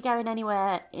not going to be going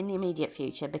anywhere in the immediate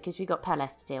future because we've got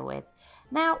Peleth to deal with.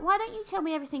 Now, why don't you tell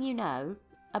me everything you know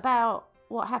about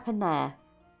what happened there?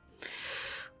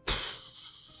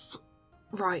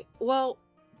 Right. Well,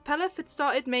 Peleth had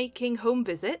started making home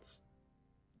visits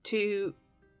to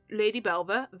Lady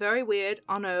Belva. Very weird.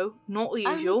 I know. Not the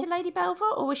usual. Only to Lady Belva,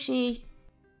 or was she...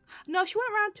 No, she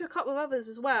went around to a couple of others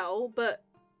as well, but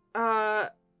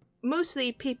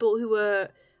mostly people who were,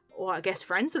 well, I guess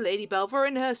friends of Lady Belva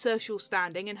in her social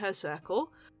standing, in her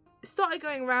circle. Started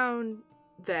going around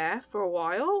there for a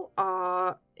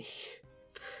while.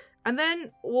 And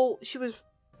then, well, she was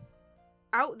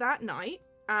out that night,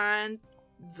 and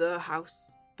the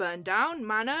house burned down,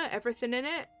 manor, everything in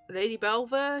it. Lady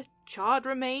Belva, charred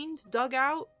remains, dug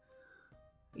out,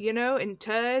 you know,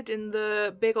 interred in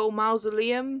the big old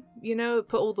mausoleum, you know,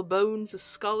 put all the bones, a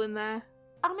skull in there.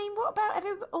 I mean, what about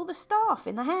all the staff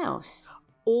in the house?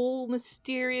 All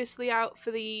mysteriously out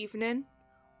for the evening.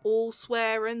 all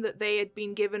swearing that they had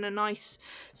been given a nice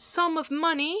sum of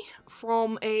money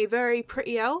from a very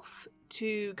pretty elf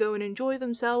to go and enjoy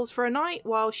themselves for a night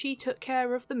while she took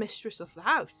care of the mistress of the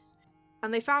house.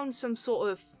 And they found some sort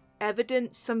of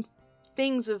evidence, some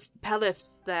things of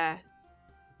Pelif's there.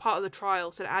 Part of the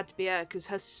trial said it had to be her because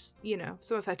her,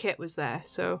 some of her kit was there.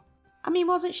 So, I mean,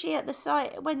 wasn't she at the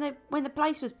site when the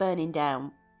place was burning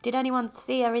down? Did anyone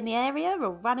see her in the area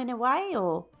or running away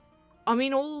or? I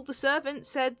mean, all the servants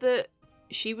said that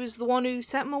she was the one who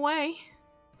sent them away.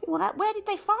 Well, where did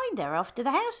they find her after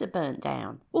the house had burnt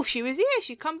down? Well, she was here.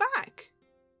 She'd come back.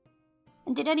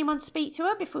 And did anyone speak to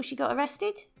her before she got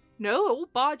arrested? No, all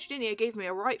barged in here, gave me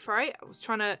a right fright. I was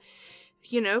trying to,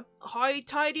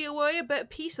 tidy away a bit of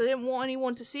peace. I didn't want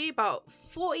anyone to see. About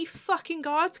 40 fucking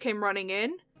guards came running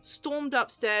in, stormed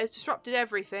upstairs, disrupted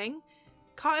everything,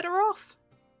 carted her off.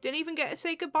 Didn't even get to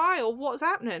say goodbye or what's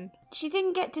happening. She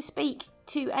didn't get to speak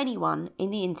to anyone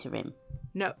in the interim?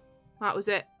 No, that was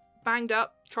it. Banged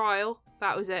up, trial,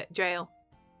 that was it, jail.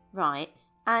 Right,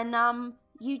 and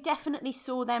you definitely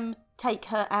saw them take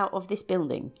her out of this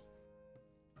building?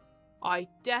 I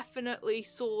definitely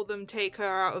saw them take her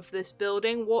out of this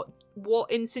building.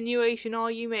 What insinuation are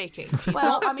you making? She's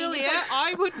not still here.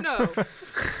 I would know.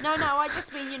 No, I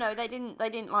just mean, they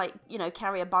didn't like,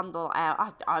 carry a bundle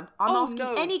out. I'm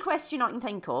asking any question I can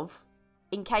think of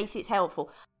in case it's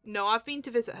helpful. No, I've been to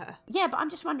visit her. Yeah, but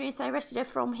I'm just wondering if they arrested her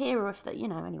from here or if they,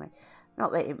 anyway.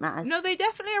 Not that it matters. No, they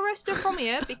definitely arrested her from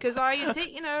here because I had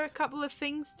taken her a couple of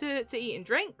things to eat and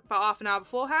drink about half an hour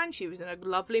beforehand. She was in a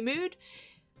lovely mood.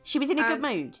 She was in a good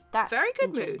mood. That's very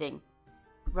good interesting. Mood.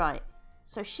 Right.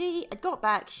 So she had got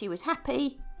back. She was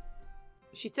happy.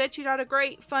 She said she'd had a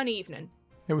great, fun evening.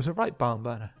 It was a right barn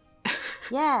burner.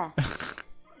 Yeah.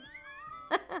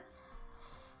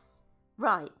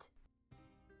 Right.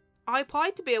 I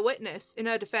applied to be a witness in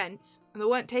her defence, and they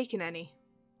weren't taking any.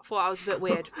 I thought I was a bit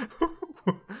weird.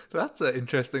 That's an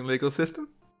interesting legal system.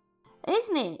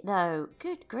 Isn't it, though?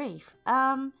 Good grief.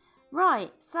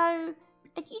 Right, so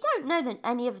you don't know that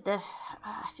any of the...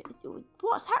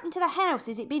 what's happened to the house?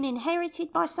 Has it been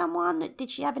inherited by someone?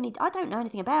 Did she have any... I don't know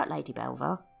anything about Lady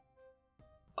Belva.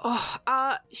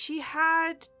 She's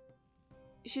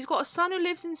got a son who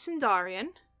lives in Sindarian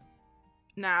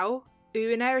now, who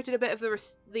inherited a bit of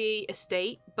the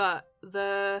estate, but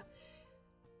the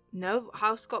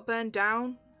house got burned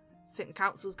down. I think the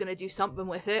council's going to do something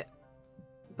with it,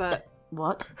 but...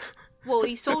 What? Well,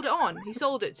 he sold it on. He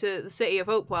sold it to the city of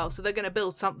Hopewell, so they're going to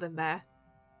build something there.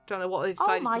 Don't know what they've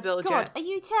decided to build yet. Oh my God, yet. are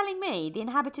you telling me the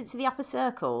inhabitants of the upper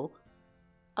circle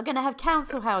are going to have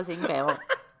council housing built?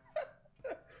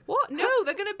 What? No,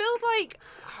 they're going to build,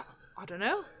 I don't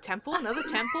know, another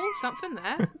temple, something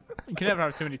there. You can never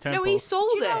have too many temples. No, he sold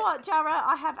it. Do you know what, Jara?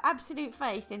 I have absolute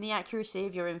faith in the accuracy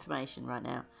of your information right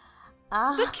now.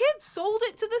 The kids sold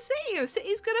it to the city. The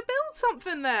city's going to build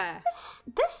something there.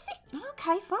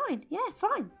 Okay, fine. Yeah,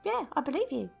 fine. Yeah, I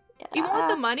believe you. He wanted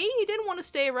the money. He didn't want to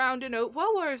stay around in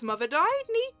Hopewell where his mother died,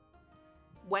 and he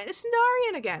went to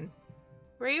Sindarian again,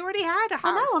 where he already had a house.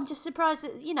 I know. I'm just surprised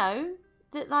that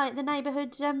that the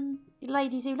neighbourhood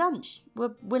ladies who lunch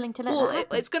were willing to let that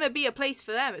happen. It's going to be a place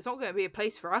for them. It's not going to be a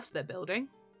place for us. They're building.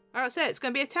 Like I said, it's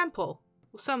going to be a temple.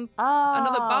 Or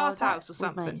another bathhouse or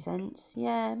something. That makes sense.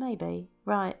 Yeah, maybe.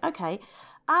 Right, okay.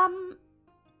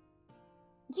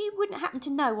 You wouldn't happen to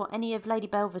know what any of Lady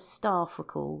Belva's staff were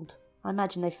called? I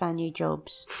imagine they found new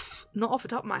jobs. Not off the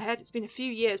top of my head. It's been a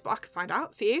few years, but I could find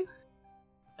out for you.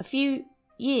 A few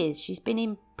years? She's been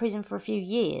in prison for a few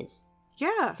years?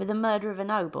 Yeah. For the murder of a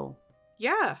noble?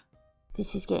 Yeah.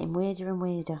 This is getting weirder and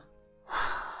weirder.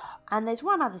 And there's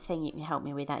one other thing you can help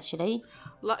me with, actually.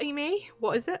 Lucky me?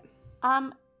 What is it?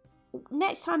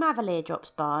 Next time Avalier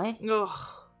drops by... Ugh.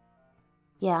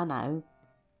 Yeah, I know.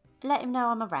 Let him know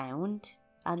I'm around.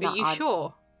 And Are you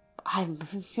sure? I'm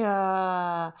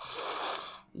sure.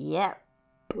 Yep.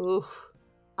 Oof.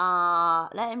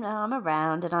 Let him know I'm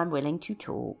around and I'm willing to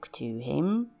talk to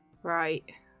him. Right.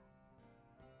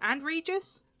 And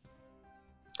Regis?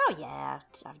 Oh, yeah.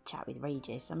 Have a chat with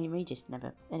Regis. I mean, Regis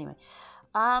never... Anyway.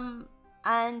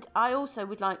 And I also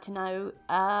would like to know,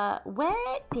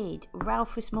 where did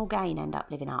Ralphus Morgaine end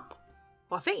up living up?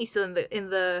 Well, I think he's still in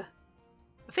the...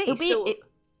 I think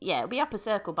it'll be upper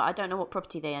circle, but I don't know what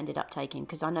property they ended up taking,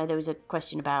 because I know there was a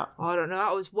question about... I don't know,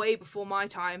 that was way before my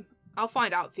time. I'll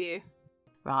find out for you.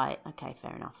 Right, okay,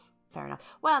 fair enough.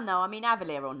 Well, no, I mean,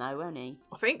 Avalier will know, won't he?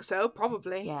 I think so,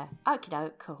 probably. Yeah,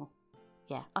 okie-doke, cool.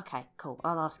 Yeah, okay, cool,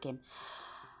 I'll ask him.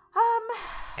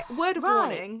 Word of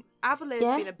warning,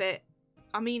 Avalier's been a bit...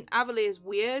 I mean, Avalier's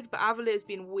weird, but Avalier's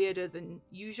been weirder than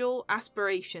usual.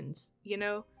 Aspirations,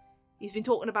 He's been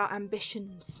talking about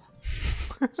ambitions.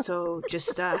 So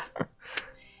just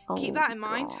keep that in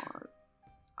mind. God.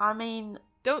 I mean,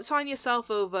 don't sign yourself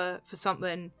over for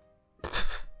something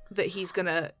that he's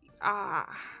gonna...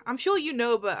 I'm sure you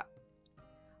know, but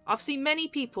I've seen many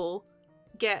people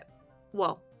get,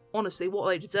 well, honestly, what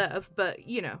they deserve, but,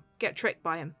 you know, get tricked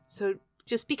by him. So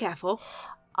just be careful.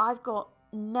 I've got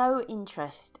no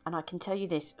interest, and I can tell you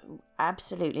this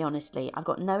absolutely honestly, I've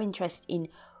got no interest in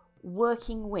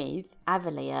working with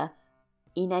Avalier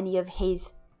in any of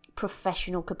his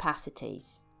professional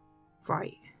capacities.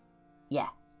 Right. Yeah,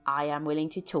 I am willing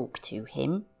to talk to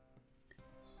him.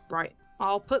 Right.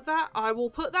 I will put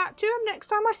that to him next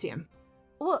time I see him.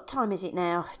 What time is it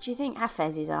now? Do you think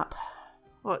Hafez is up?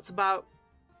 Well, it's about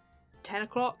 10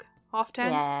 o'clock, half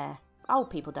 10. Yeah. Old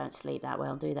people don't sleep that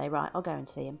well, do they? Right, I'll go and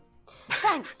see him.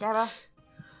 Thanks, Tara.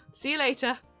 See you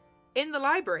later. In the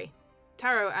library,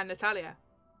 Taro and Natalia.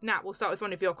 Nat, we'll start with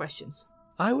one of your questions.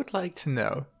 I would like to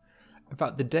know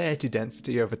about the deity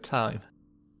density over time.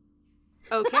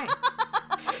 Okay.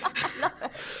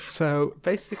 So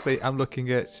basically, I'm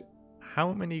looking at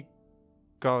how many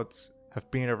gods have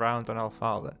been around on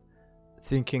Alphala,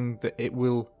 thinking that it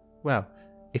will, well,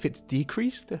 if it's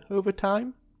decreased over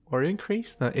time or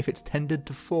increased, then if it's tended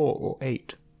to 4 or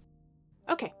 8.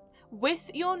 Okay.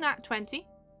 With your Nat 20,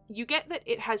 you get that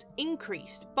it has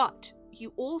increased, but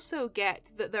you also get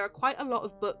that there are quite a lot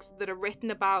of books that are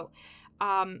written about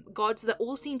gods that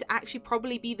all seem to actually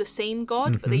probably be the same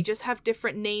god, but they just have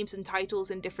different names and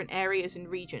titles in different areas and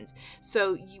regions.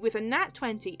 So with a Nat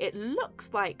 20, it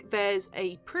looks like there's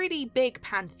a pretty big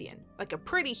pantheon, like a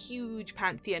pretty huge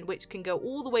pantheon, which can go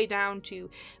all the way down to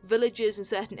villages in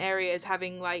certain areas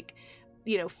having like,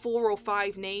 you know, 4 or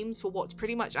 5 names for what's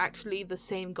pretty much actually the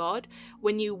same god.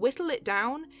 When you whittle it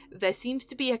down, there seems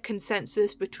to be a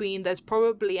consensus between there's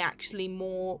probably actually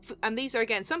more, and these are,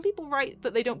 again, some people write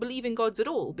that they don't believe in gods at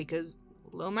all because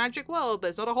low magic world,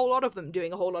 there's not a whole lot of them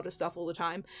doing a whole lot of stuff all the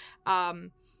time.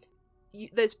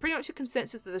 There's pretty much a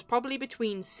consensus that there's probably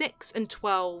between 6 and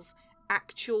 12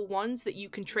 actual ones that you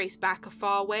can trace back a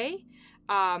far way,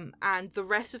 and the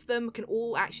rest of them can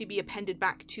all actually be appended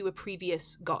back to a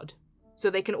previous god. So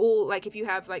they can all, like, if you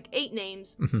have, like, 8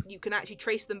 names, you can actually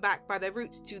trace them back by their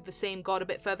roots to the same god a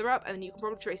bit further up, and then you can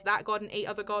probably trace that god and 8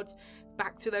 other gods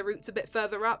back to their roots a bit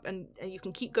further up, and you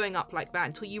can keep going up like that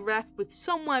until you're left with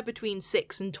somewhere between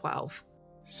 6 and 12.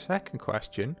 Second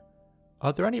question,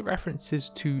 are there any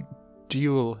references to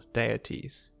dual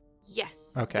deities?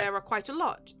 Yes, okay. There are quite a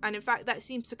lot. And in fact, that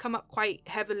seems to come up quite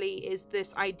heavily, is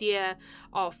this idea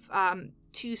of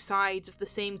 2 sides of the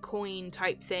same coin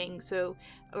type thing. So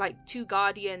like 2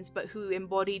 guardians, but who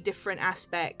embody different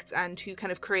aspects and who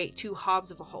kind of create 2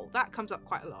 halves of a whole. That comes up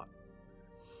quite a lot.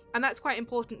 And that's quite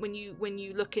important when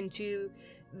you look into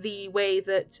the way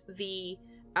that the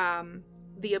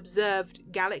observed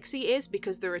galaxy is,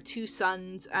 because there are 2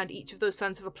 suns and each of those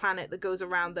suns have a planet that goes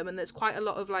around them, and there's quite a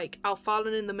lot of like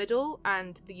Alphalan in the middle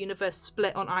and the universe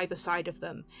split on either side of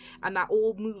them, and that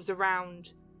all moves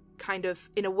around kind of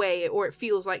in a way, or it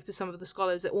feels like to some of the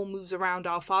scholars, it all moves around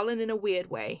Alphalan in a weird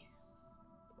way.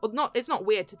 Well, it's not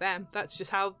weird to them, that's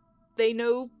just how they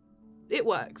know it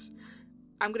works.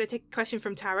 I'm going to take a question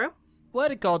from Taro. Where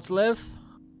do gods live?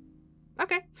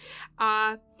 Okay.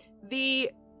 The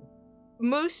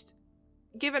most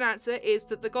given answer is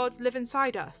that the gods live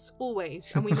inside us,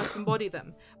 always, and we must embody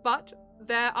them. But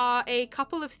there are a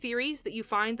couple of theories that you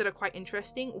find that are quite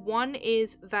interesting. One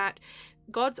is that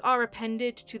gods are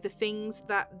appended to the things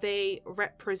that they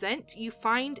represent. You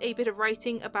find a bit of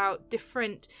writing about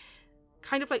different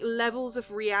kind of like levels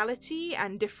of reality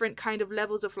and different kind of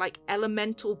levels of like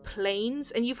elemental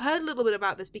planes. And you've heard a little bit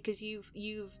about this because you've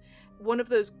one of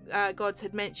those gods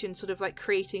had mentioned sort of like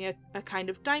creating a kind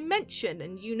of dimension,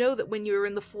 and you know that when you were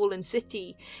in the fallen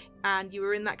city and you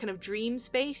were in that kind of dream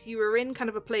space, you were in kind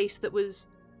of a place that was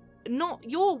not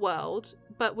your world,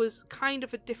 but was kind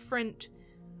of a different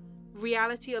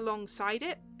reality alongside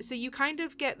it. So you kind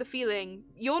of get the feeling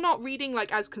you're not reading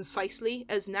like as concisely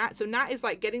as Nat. So Nat is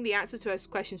like getting the answer to his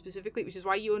question specifically, which is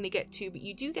why you only get 2, but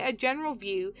you do get a general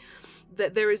view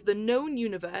that there is the known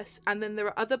universe, and then there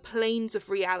are other planes of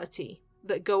reality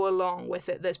that go along with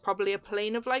it. There's probably a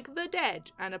plane of like the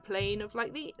dead, and a plane of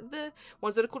like the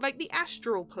ones that are called like the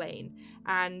astral plane,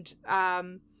 and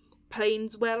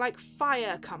planes where like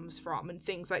fire comes from and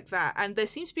things like that. And there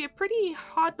seems to be a pretty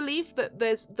hard belief that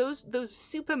there's those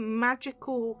super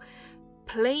magical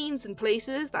planes and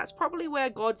places. That's probably where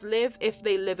gods live, if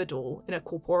they live at all in a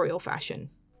corporeal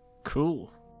fashion.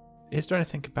 Cool. Is there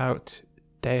anything about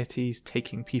deities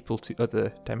taking people to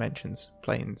other dimensions,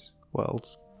 planes,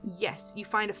 worlds? Yes, you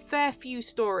find a fair few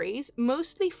stories,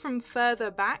 mostly from further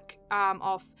back,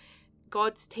 of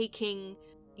gods taking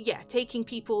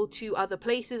people to other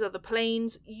places, other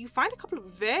planes. You find a couple of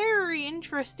very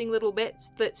interesting little bits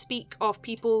that speak of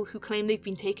people who claim they've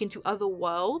been taken to other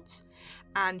worlds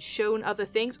and shown other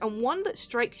things. And one that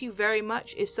strikes you very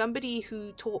much is somebody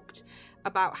who talked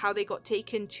about how they got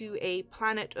taken to a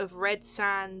planet of red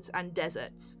sands and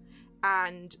deserts.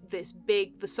 And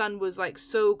the sun was like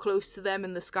so close to them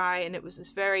in the sky, and it was this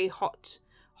very hot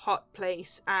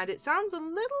place. And it sounds a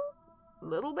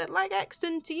little bit like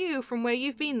Exton to you from where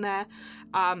you've been there.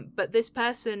 But this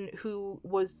person who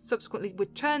was subsequently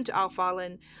returned to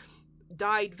Alphalan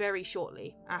died very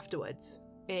shortly afterwards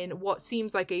in what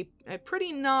seems like a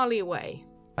pretty gnarly way.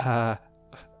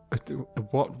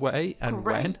 What way and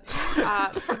Great.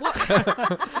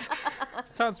 What?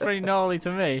 Sounds pretty gnarly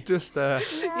to me. Just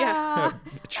Yeah.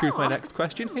 choose my next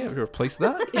question here to replace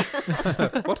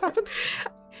that. What happened?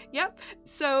 Yep.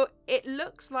 So it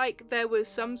looks like there was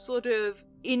some sort of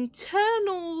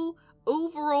internal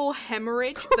overall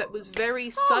hemorrhage that was very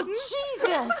sudden. Oh,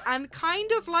 Jesus! And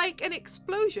kind of like an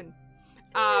explosion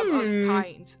of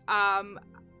kinds.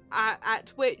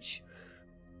 At which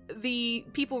the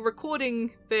people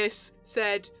recording this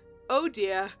said, "Oh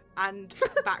dear," and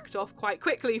backed off quite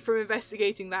quickly from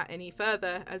investigating that any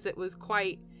further, as it was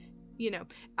quite,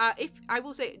 if I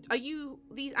will say,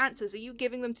 these answers, are you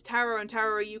giving them to Taro, and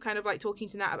Taro, are you kind of like talking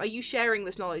to Nat? Are you sharing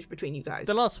this knowledge between you guys?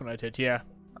 The last one I did, yeah.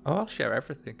 Oh, I'll share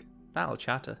everything. I'll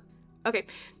chatter. Okay.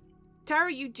 Taro,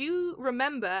 you do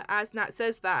remember, as Nat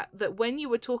says that when you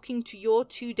were talking to your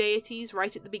two deities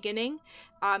right at the beginning,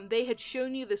 they had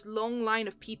shown you this long line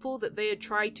of people that they had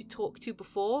tried to talk to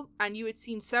before, and you had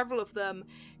seen several of them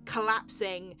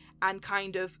collapsing and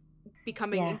kind of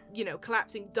becoming,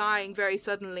 collapsing, dying very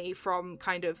suddenly from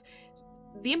kind of...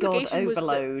 The implication was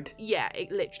overload.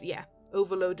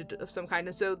 overloaded of some kind.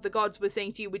 And so the gods were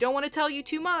saying to you, we don't want to tell you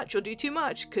too much or do too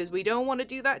much, because we don't want to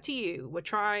do that to you. We're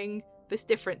trying this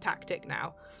different tactic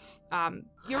now.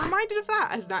 You're reminded of that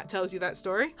as Nat tells you that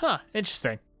story. Huh,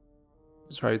 interesting.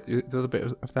 Sorry, the other bit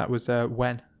of that was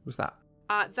when was that?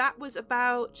 That was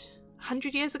about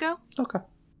 100 years ago. Okay.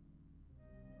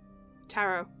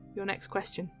 Taro, your next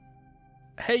question.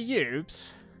 Hey,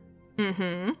 Yoobs.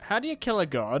 Mm-hmm. How do you kill a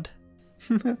god?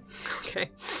 Okay.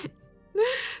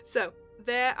 So,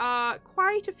 there are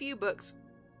quite a few books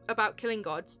about killing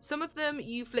gods. Some of them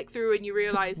you flick through and you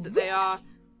realise that they are...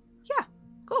 Yeah,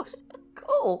 of course.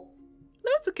 Cool.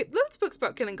 Loads of books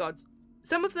about killing gods.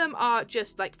 Some of them are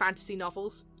just like fantasy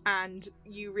novels, and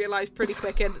you realise pretty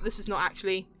quick that this is not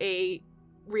actually a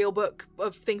real book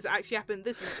of things that actually happened.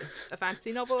 This is just a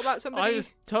fantasy novel about somebody. I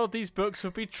was told these books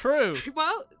would be true.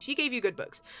 Well, she gave you good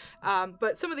books.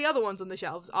 But some of the other ones on the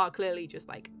shelves are clearly just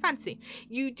like fantasy.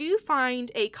 You do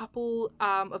find a couple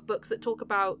of books that talk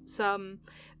about some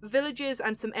villages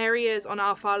and some areas on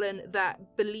Alphalan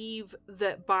that believe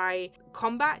that by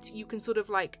combat you can sort of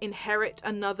like inherit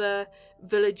another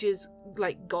village's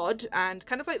like god, and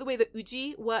kind of like the way that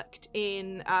Uji worked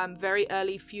in very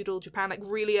early feudal Japan, like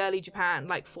really early Japan,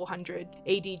 like 400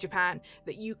 AD Japan,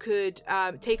 that you could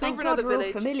take over another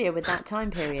village. We're all familiar with that time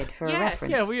period for a Yes.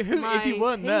 reference. Yeah, if you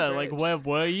weren't there, like, where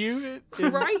were you?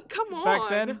 Right, come on. Back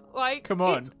then? Like, Come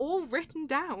on. It's all written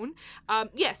down.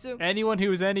 So... Anyone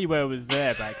who was anywhere was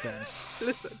there back then.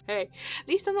 Listen, hey, at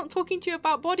least I'm not talking to you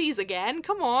about bodies again.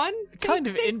 Come on. Kind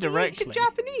of Take the indirectly. ancient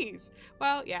Japanese.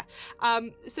 Well, yeah.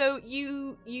 So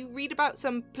you read about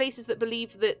some places that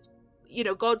believe that,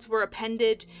 gods were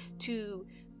appended to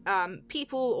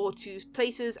people or to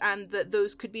places, and that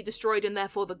those could be destroyed, and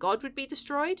therefore the god would be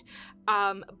destroyed.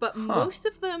 But most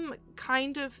of them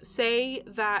kind of say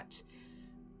that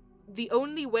the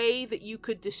only way that you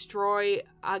could destroy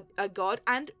a god,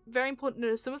 and very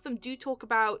important, some of them do talk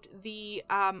about the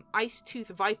ice-tooth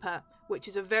viper, which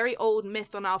is a very old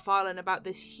myth on Alphalan about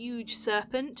this huge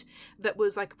serpent that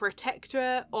was like a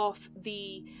protector of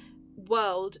the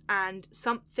world, and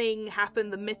something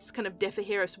happened. The myths kind of differ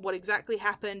here as to what exactly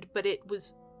happened, but it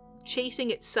was chasing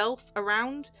itself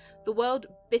around the world,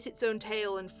 bit its own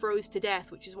tail and froze to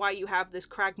death, which is why you have this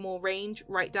Cragmore range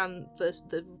right down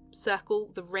the circle,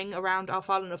 the ring around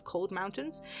Alphalan of cold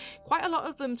mountains. Quite a lot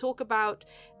of them talk about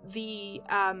the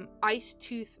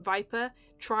ice-tooth viper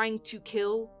trying to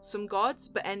kill some gods,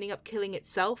 but ending up killing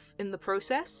itself in the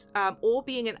process, or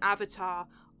being an avatar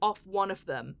of one of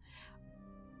them.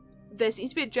 There seems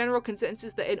to be a general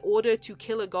consensus that in order to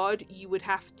kill a god, you would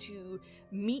have to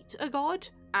meet a god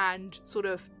and sort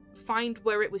of find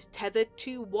where it was tethered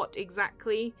to, what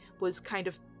exactly was kind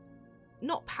of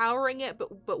not powering it,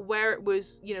 but where it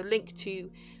was, linked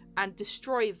to and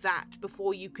destroy that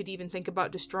before you could even think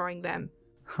about destroying them.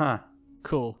 Huh.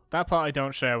 Cool. That part I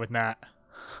don't share with Nat.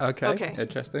 Okay.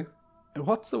 Interesting.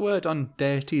 What's the word on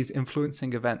deities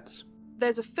influencing events?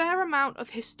 There's a fair amount of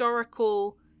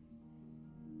historical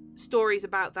stories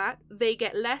about that. They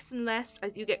get less and less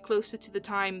as you get closer to the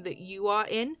time that you are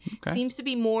in. Okay. Seems to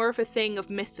be more of a thing of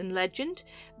myth and legend.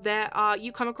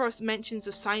 You come across mentions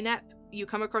of Synep. You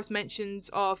come across mentions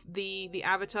of the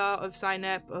avatar of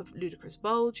Synep, of Ludicrous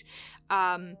Bulge.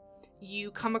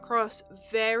 You come across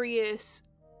various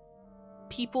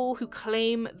people who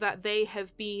claim that they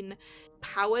have been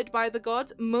powered by the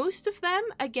gods. Most of them,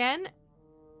 again,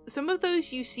 some of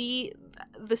those you see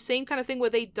the same kind of thing where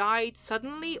they died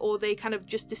suddenly or they kind of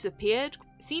just disappeared.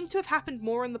 Seems to have happened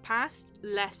more in the past,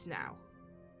 less now.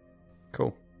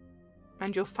 Cool.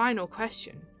 And your final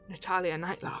question, Natalia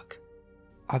Nightlark.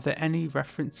 Are there any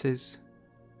references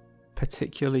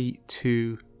particularly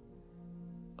to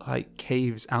like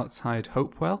caves outside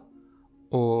Hopewell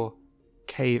or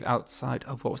cave outside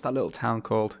of what was that little town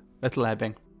called? Little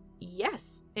Ebbing.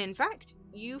 Yes, in fact,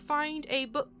 you find a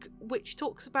book which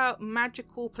talks about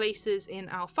magical places in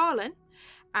Alfarlan,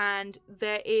 and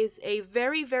there is a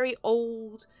very, very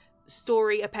old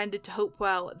story appended to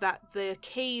Hopewell that the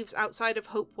caves outside of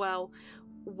Hopewell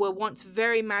were once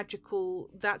very magical.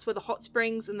 That's where the hot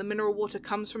springs and the mineral water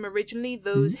comes from originally,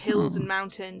 those hills and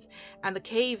mountains, and the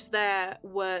caves there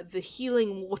were the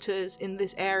healing waters in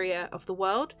this area of the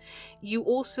world. You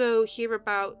also hear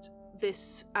about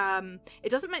this, it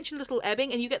doesn't mention Little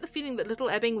Ebbing, and you get the feeling that Little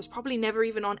Ebbing was probably never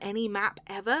even on any map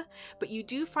ever, but you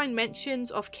do find mentions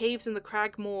of caves in the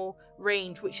Cragmore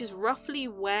range, which is roughly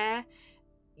where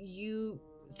you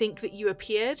think that you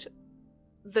appeared,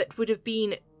 that would have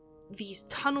been these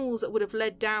tunnels that would have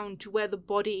led down to where the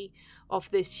body of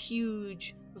this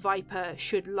huge viper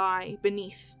should lie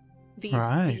beneath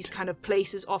these kind of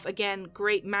places of, again,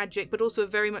 great magic, but also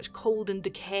very much cold and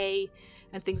decay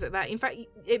and things like that. In fact,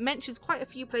 it mentions quite a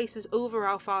few places over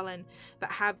Alfarlan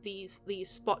that have these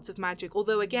spots of magic,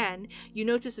 although again, you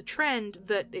notice a trend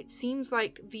that it seems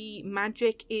like the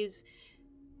magic is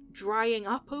drying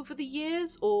up over the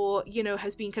years, or, you know,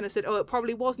 has been kind of said, oh, it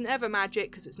probably wasn't ever magic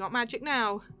because it's not magic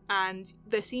now, and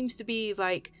there seems to be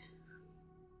like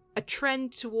a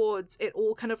trend towards it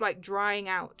all kind of like drying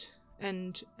out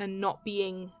and not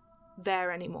being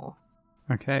there anymore.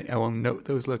 Okay, I will note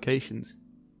those locations.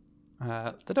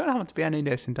 There don't happen to be any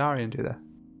near Sindarian, do there?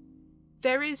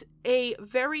 There is a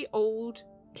very old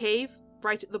cave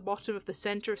right at the bottom of the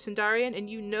center of Sindarian, and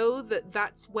you know that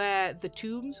that's where the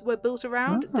tombs were built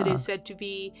around. That is said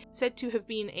to have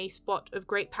been a spot of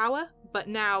great power, but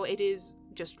now it is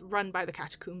just run by the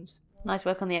catacombs. Nice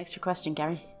work on the extra question,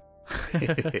 Gary.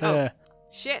 Oh,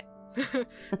 shit. No,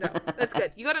 that's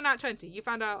good. You got a nat 20. You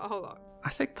found out a whole lot. I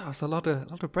think that was a lot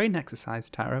of brain exercise,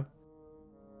 Taro.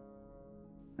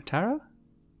 Taro?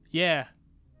 Yeah.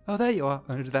 Oh, there you are,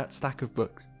 under that stack of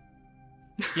books.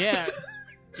 Yeah.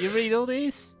 You read all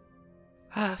these?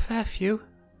 Fair few.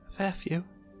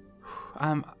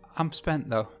 I'm spent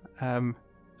though.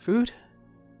 Food?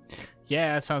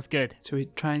 Yeah, that sounds good. So we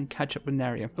try and catch up with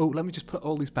Nerium. Oh, let me just put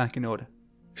all these back in order.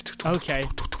 Okay.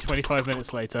 25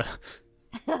 minutes later.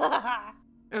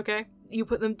 Okay.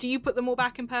 Do you put them all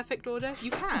back in perfect order?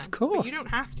 You can. Of course. But you don't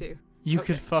have to. You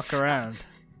could fuck around.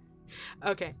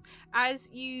 Okay. As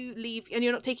you leave, and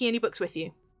you're not taking any books with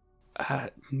you?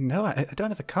 No, I don't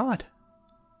have a card.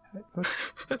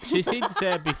 She seemed to say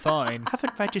it'd be fine. I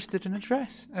haven't registered an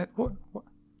address. What are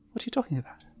you talking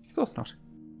about? Of course not.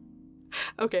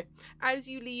 Okay. As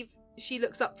you leave, she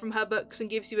looks up from her books and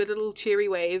gives you a little cheery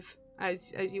wave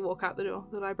as you walk out the door.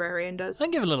 The librarian does. I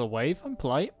give a little wave. I'm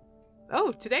polite.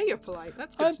 Oh, today you're polite.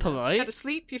 That's good. I'm polite. You had a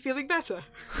sleep, you're feeling better.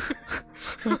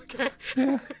 Okay.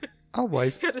 Yeah, I'll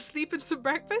wave. You had a sleep and some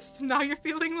breakfast, now you're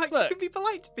feeling like Look, you can be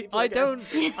polite to people I again.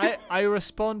 don't. I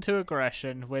respond to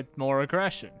aggression with more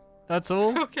aggression. That's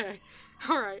all. Okay.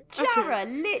 Alright. Jara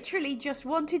literally just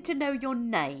wanted to know your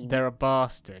name. They're a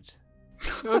bastard.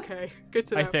 Okay. Good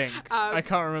to know. I think. I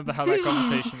can't remember how that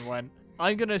conversation went.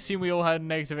 I'm going to assume we all had a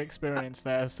negative experience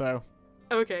there, so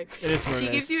Okay. it is what She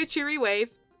it gives is. you a cheery wave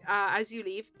as you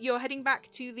leave. You're heading back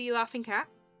to the Laughing Cat.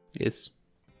 Yes.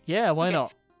 Yeah, why Okay.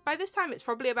 not? By this time, it's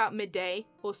probably about midday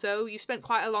or so. You've spent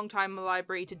quite a long time in the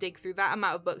library to dig through that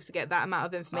amount of books to get that amount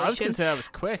of information. I was going to say that was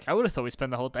quick. I would have thought we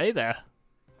spent the whole day there.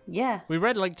 Yeah. We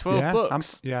read like 12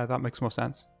 books. Yeah, that makes more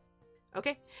sense.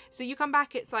 Okay, so you come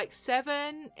back, it's like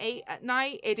 7, 8 at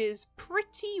night. It is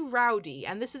pretty rowdy,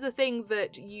 and this is a thing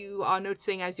that you are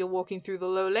noticing as you're walking through the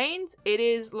low lanes. It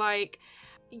is like,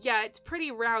 yeah, it's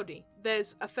pretty rowdy.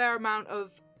 There's a fair amount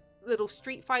of little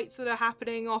street fights that are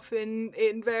happening off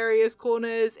in various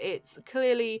corners. It's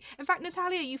clearly, in fact,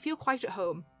 Natalia, you feel quite at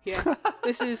home here.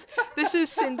 This is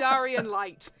Sindarian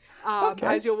light.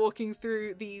 As you're walking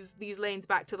through these lanes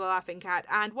back to the Laughing Cat.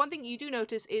 And one thing you do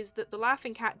notice is that the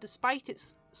Laughing Cat, despite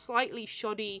its slightly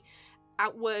shoddy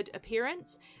outward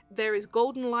appearance, there is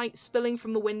golden light spilling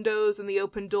from the windows and the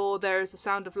open door. There is the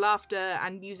sound of laughter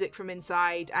and music from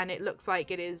inside, and it looks like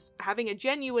it is having a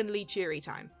genuinely cheery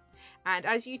time. And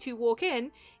as you two walk in,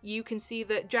 you can see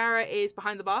that Jara is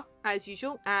behind the bar, as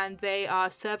usual, and they are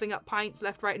serving up pints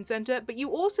left, right, and centre. But you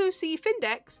also see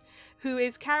Findex, who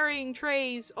is carrying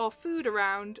trays of food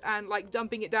around and, like,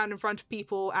 dumping it down in front of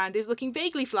people and is looking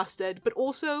vaguely flustered, but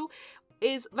also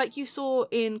is, like you saw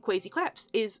in Quasi Queps,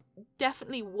 is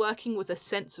definitely working with a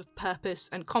sense of purpose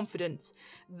and confidence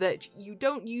that you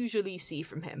don't usually see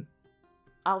from him.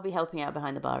 I'll be helping out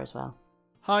behind the bar as well.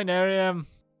 Hi, Nerium.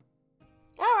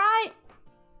 All right.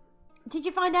 Did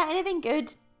you find out anything good?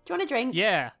 Do you want a drink?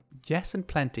 Yeah. Yes, and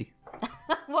plenty.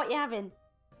 What you having?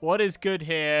 What is good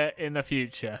here in the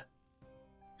future?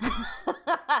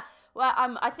 Well,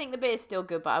 I think the beer's still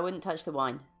good, but I wouldn't touch the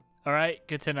wine. All right,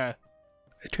 good to know.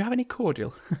 Do you have any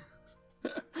cordial?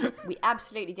 We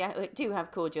absolutely do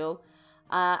have cordial.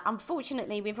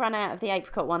 Unfortunately, we've run out of the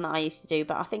apricot one that I used to do,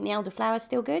 but I think the elderflower's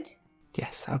still good.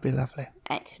 Yes, that would be lovely.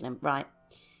 Excellent. Right.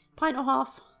 Pint or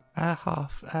half?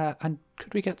 Half. And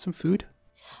could we get some food?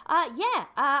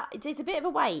 Yeah. There's a bit of a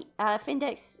wait.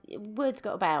 Findex, word's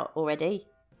got about already.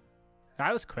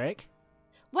 That was quick.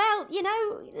 Well, you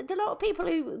know, a lot of people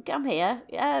who come here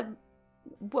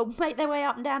will make their way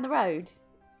up and down the road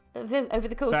over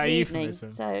the course of the evening.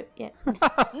 So, yeah.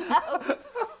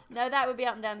 No, that would be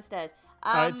up and down the stairs.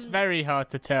 It's very hard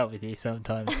to tell with you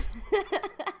sometimes.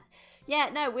 Yeah,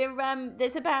 no, we're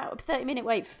there's about a 30-minute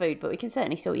wait for food, but we can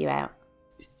certainly sort you out.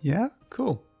 Yeah,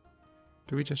 cool.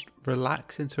 Do we just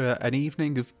relax into an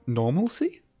evening of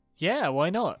normalcy? Yeah, why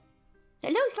not?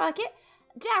 It looks like it.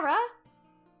 Jara,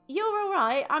 you're all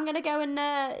right. I'm going to go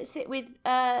and sit with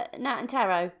Nat and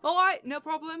Taro. All right, no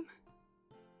problem.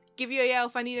 Give you a yell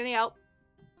if I need any help.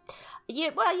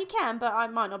 Yeah, well, you can, but I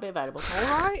might not be available.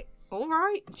 All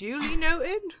right. Duly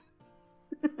noted.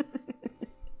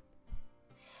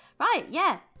 Right,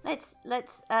 yeah. Let's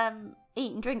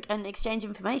eat and drink and exchange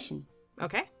information.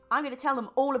 Okay. I'm going to tell them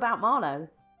all about Marlowe.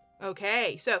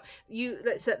 Okay, so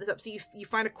let's set this up. So you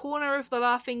find a corner of the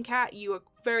Laughing Cat. You are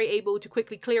very able to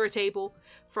quickly clear a table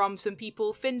from some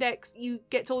people. Findex, you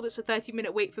get told it's a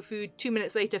 30-minute wait for food. 2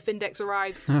 minutes later, Findex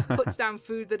arrives, puts down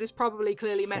food that is probably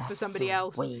clearly meant for somebody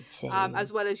else,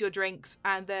 as well as your drinks,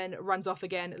 and then runs off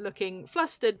again, looking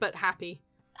flustered but happy.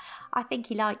 I think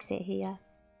he likes it here.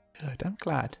 Good, I'm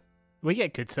glad. We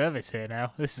get good service here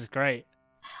now. This is great.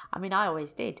 I mean, I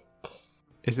always did.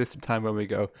 Is this the time when we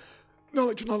go,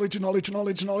 knowledge, knowledge, knowledge,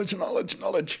 knowledge, knowledge, knowledge,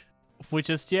 knowledge? We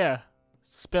just,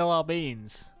 spill our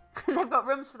beans. They've got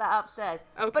rooms for that upstairs.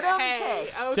 Okay. But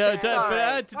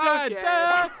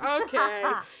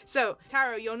Okay. So,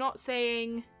 Taro, you're not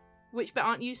saying... Which bit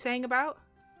aren't you saying about?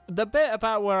 The bit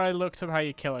about where I looked up how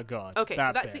you kill a god. Okay,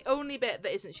 so that's bit. the only bit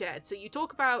that isn't shared. So you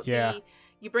talk about Yeah.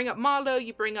 You bring up Marlowe,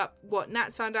 you bring up what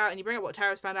Nat's found out, and you bring up what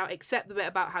Taro's found out, except the bit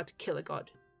about how to kill a god.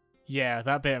 Yeah,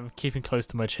 that bit I'm keeping close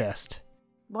to my chest.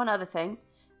 One other thing.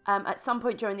 At some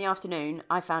point during the afternoon,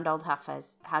 I found old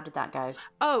Hafez. How did that go?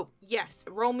 Oh, yes.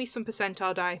 Roll me some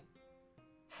percentile die.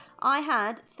 I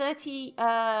had 30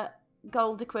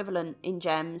 gold equivalent in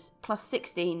gems, plus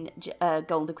 16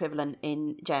 gold equivalent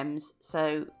in gems.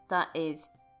 So that is...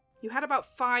 You had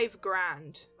about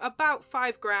 $5,000. About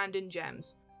 $5,000 in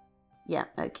gems. Yeah,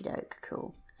 okie doke,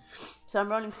 cool. So I'm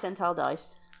rolling percentile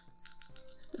dice.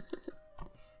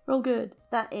 Roll good.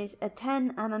 That is a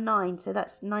 10 and a 9, so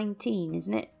that's 19,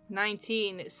 isn't it?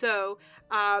 19. So,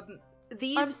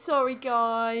 these... I'm sorry,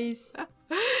 guys.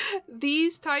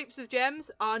 These types of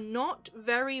gems are not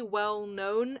very well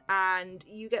known, and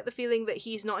you get the feeling that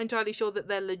he's not entirely sure that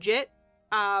they're legit,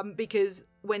 because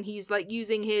when he's,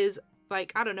 using his...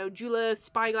 jeweler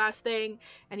spyglass thing,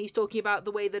 and he's talking about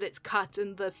the way that it's cut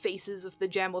and the faces of the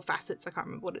gem, or facets, I can't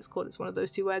remember what it's called, it's one of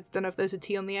those two words, don't know if there's a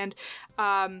T on the end.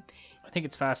 I think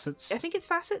it's facets. I think it's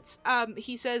facets.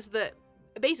 He says that,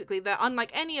 basically, they're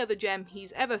unlike any other gem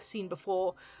he's ever seen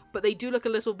before, but they do look a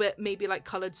little bit maybe like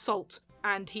coloured salt,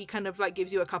 and he kind of,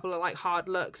 gives you a couple of, hard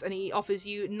looks, and he offers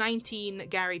you 19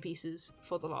 Gary pieces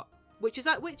for the lot, which is,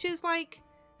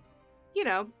 you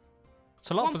know... It's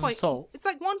a lot for some salt. It's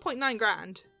 1.9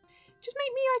 grand. Just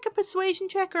make me a persuasion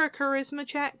check or a charisma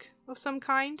check of some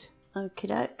kind. Okie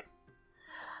doke.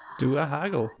 Do a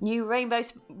haggle. New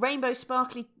rainbow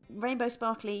sparkly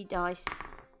dice.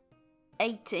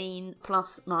 18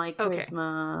 plus my Okay.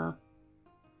 charisma.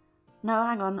 No,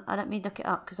 hang on. Let me look it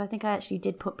up because I think I actually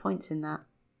did put points in that.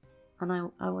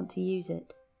 And I want to use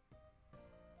it.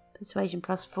 Persuasion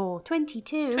plus 4.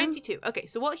 22. 22. Okay,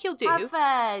 so what he'll do...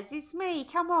 Haffers, it's me.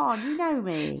 Come on, you know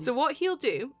me. So what he'll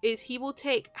do is he will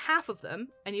take half of them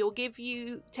and he'll give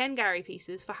you 10 Gary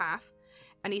pieces for half.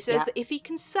 And he says that if he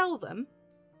can sell them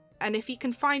and if he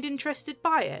can find interested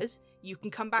buyers, you can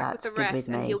come back with the rest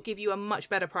and he'll give you a much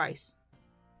better price.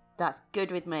 That's good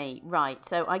with me. Right,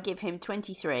 so I give him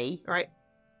 23. Right.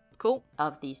 Cool.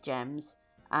 Of these gems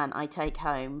and I take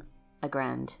home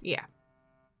 $1,000. Yeah.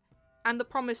 And the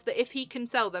promise that if he can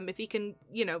sell them, if he can,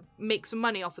 make some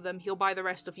money off of them, he'll buy the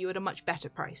rest of you at a much better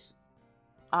price.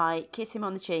 I kiss him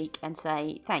on the cheek and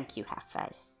say, thank you,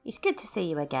 Haffers. It's good to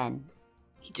see you again.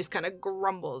 He just kind of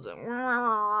grumbles and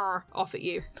off at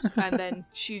you and then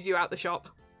shoos you out the shop.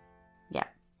 Yeah.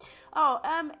 Oh,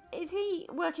 is he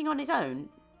working on his own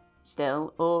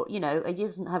still? Or, he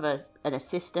doesn't have an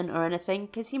assistant or anything?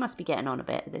 Because he must be getting on a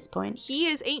bit at this point. He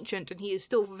is ancient and he is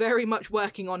still very much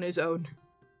working on his own.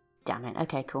 Damn it.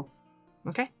 Okay, cool.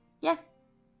 Okay. Yeah.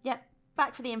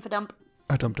 Back for the info dump.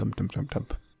 A dump.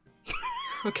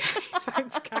 Okay.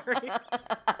 Thanks, Gary.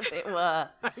 As it were.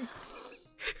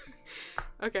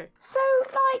 Okay. So,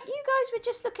 you guys were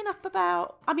just looking up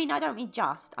about... I mean, I don't mean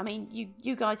just. I mean,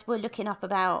 you guys were looking up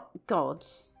about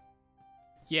gods.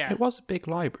 Yeah. It was a big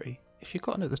library. If you've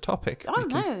got another topic, Oh, we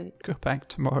can no. go back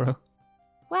tomorrow.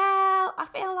 Well, I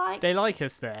feel like... They like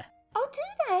us there. Oh, do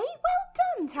they? Well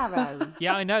done, Taro.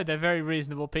 Yeah, I know. They're very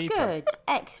reasonable people. Good.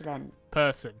 Excellent.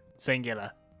 Person.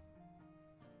 Singular.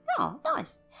 Oh,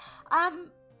 nice.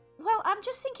 Well, I'm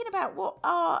just thinking about what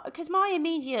are... Because my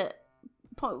immediate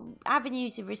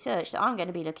avenues of research that I'm going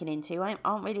to be looking into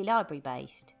aren't really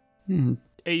library-based.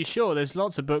 Are you sure? There's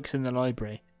lots of books in the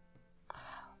library.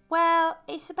 Well,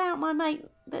 it's about my mate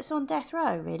that's on death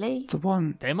row, really. The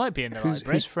one They might be in the whose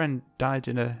library. friend died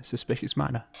in a suspicious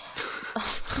manner.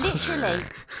 Literally.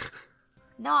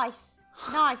 Nice,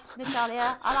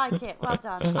 Natalia. I like it. Well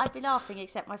done. I'd be laughing,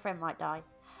 except my friend might die.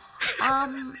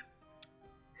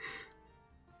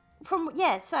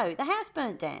 So the house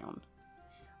burnt down.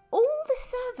 All the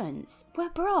servants were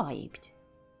bribed.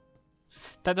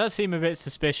 That does seem a bit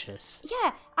suspicious.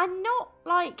 Yeah, and not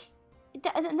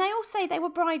and they all say they were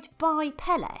bribed by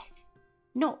Peleth.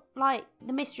 Not like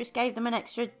the mistress gave them an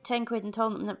extra 10 quid and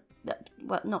told them that,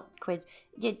 well, not quid.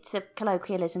 It's a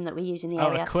colloquialism that we use in the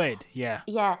area. Oh, a quid, yeah.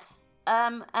 Yeah.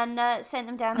 And sent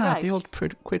them down the road. The old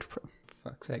quid pro...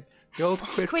 Fuck's sake. The old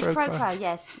quid pro quo.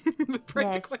 Yes. Quid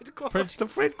quo. The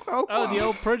quid pro quo. Oh, the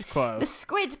old quid quo. The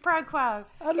squid pro quo.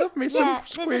 I love me some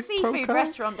squid there's a seafood pro quo.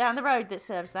 restaurant down the road that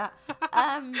serves that.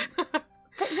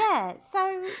 But yeah,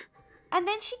 so... And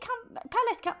then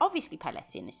obviously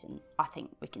Peleth's innocent. I think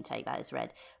we can take that as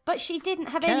read. But she didn't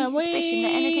have any suspicion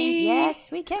that anything...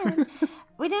 Yes, we can.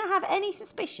 We didn't have any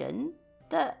suspicion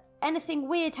that anything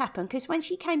weird happened, because when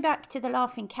she came back to the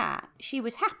Laughing Cat, she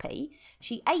was happy,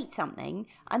 she ate something,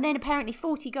 and then apparently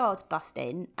 40 guards bust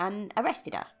in and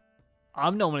arrested her.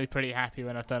 I'm normally pretty happy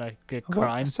when I've done a good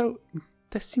crime. So,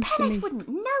 there seems to Peleth me... wouldn't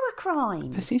know a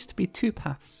crime. There seems to be two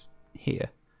paths here.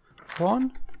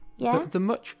 One, the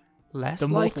much less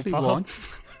likely one,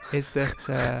 is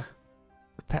that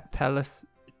Peleth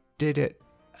did it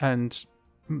and...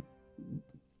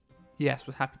 Yes,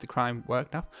 was happy the crime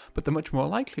worked out. But the much more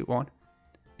likely one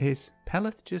is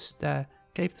Peleth just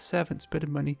gave the servants a bit of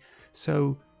money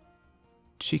so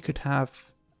she could have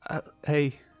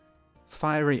a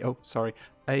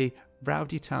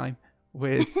rowdy time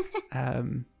with,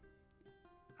 and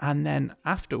then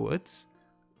afterwards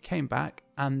came back,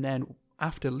 and then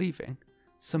after leaving,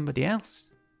 somebody else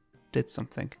did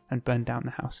something and burned down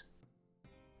the house.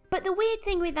 But the weird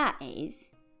thing with that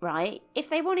is... Right, if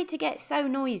they wanted to get so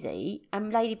noisy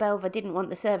and Lady Belva didn't want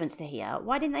the servants to hear,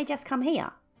 why didn't they just come here?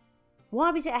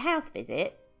 Why was it a house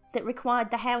visit that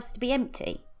required the house to be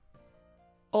empty?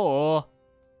 Or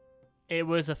it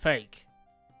was a fake.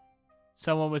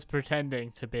 Someone was pretending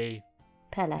to be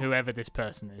Peleth. Whoever this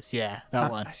person is. Yeah,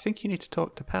 that one. I think you need to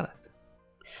talk to Peleth.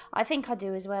 I think I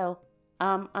do as well.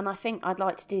 And I think I'd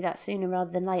like to do that sooner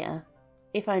rather than later.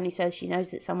 If only so she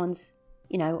knows that someone's,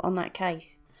 on that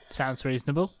case. Sounds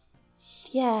reasonable.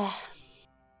 Yeah.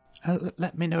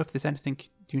 Let me know if there's anything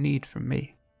you need from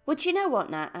me. Well, do you know what,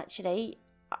 Nat, actually?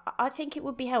 I think it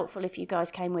would be helpful if you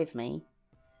guys came with me.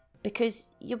 Because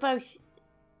you're both,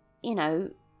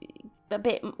 a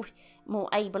bit more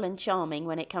able and charming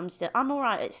when it comes to... I'm all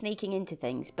right at sneaking into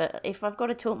things, but if I've got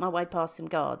to talk my way past some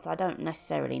guards, I don't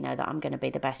necessarily know that I'm going to be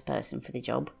the best person for the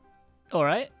job. All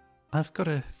right. I've got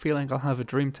a feeling I'll have a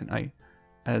dream tonight,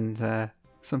 and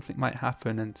something might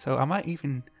happen, and so I might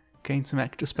even gain some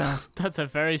extra spells. That's a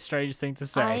very strange thing to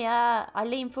say. I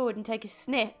lean forward and take a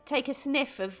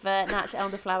sniff of Nat's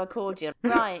elderflower cordial.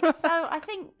 Right, so I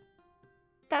think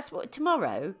that's what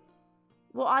tomorrow.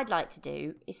 What I'd like to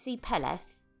do is see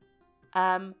Peleth,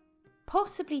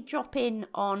 possibly drop in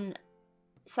on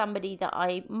somebody that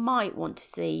I might want to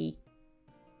see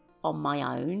on my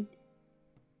own.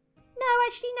 No,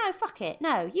 actually, no, fuck it.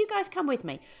 No, you guys come with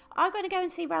me. I'm going to go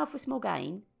and see Ralph with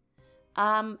Smallgain,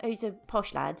 who's a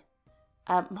posh lad.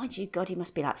 Mind you, God, he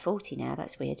must be like 40 now.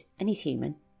 That's weird. And he's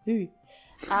human. Ooh.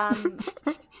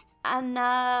 And,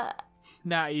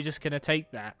 Nah, you're just going to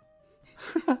take that.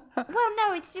 well,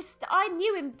 no, it's just, I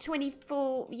knew him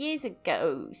 24 years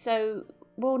ago, so,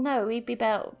 well, no, he'd be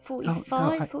about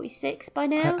 45, 46 by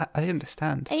now. I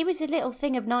understand. He was a little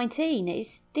thing of 19.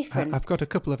 It's different. I've got a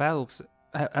couple of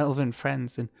elven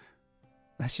friends, and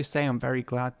let's just say I'm very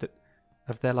glad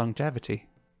of their longevity.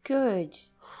 Good.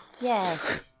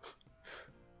 Yes.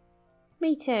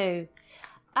 Me too.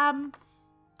 And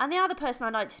the other person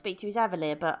I'd like to speak to is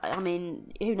Avalier, but, I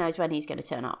mean, who knows when he's going to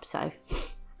turn up, so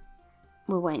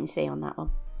we'll wait and see on that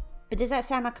one. But does that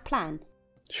sound like a plan?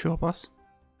 Sure, boss.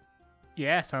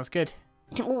 Yeah, sounds good.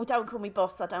 Oh, don't call me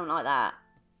boss, I don't like that.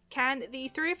 Can the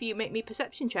three of you make me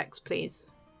perception checks, please?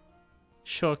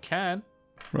 Sure can.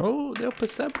 Roll your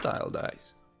perceptile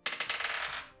dice.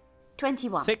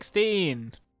 21.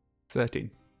 16.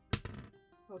 13.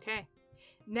 Okay.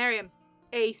 Nerium,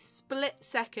 a split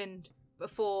second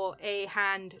before a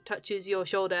hand touches your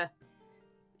shoulder,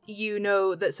 you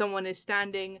know that someone is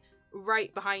standing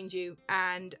right behind you,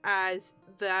 and as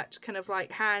that kind of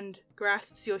like hand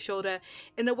grasps your shoulder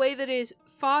in a way that is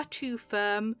far too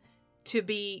firm to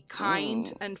be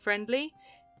kind and friendly,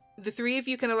 the three of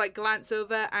you kind of like glance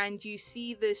over and you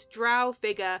see this drow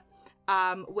figure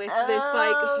with this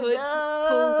like hood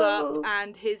pulled up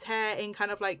and his hair in kind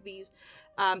of like these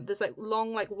this like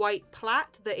long like white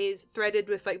plait that is threaded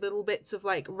with like little bits of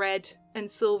like red and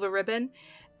silver ribbon,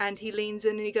 and he leans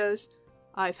in and he goes,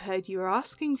 "I've heard you were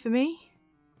asking for me."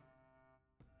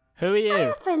 Who are you?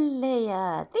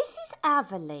 Avalier. This is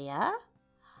Avalier.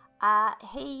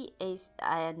 He is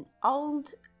an old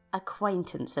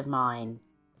acquaintance of mine.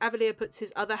 Avalier puts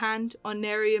his other hand on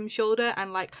Nerium's shoulder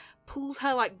and like pulls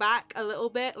her like back a little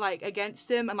bit like against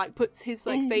him and like puts his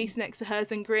like face next to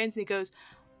hers and grins, and he goes,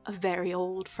 "A very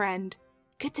old friend.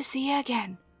 Good to see you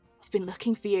again. I've been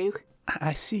looking for you."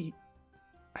 I see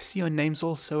your name's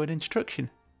also an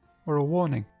instruction or a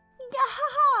warning.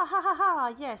 Ha ha ha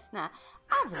ha. Yes, now,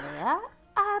 Avalier.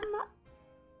 I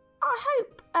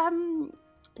hope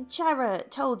Jara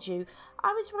told you.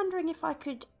 I was wondering if I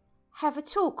could have a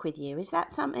talk with you. Is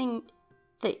that something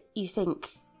that you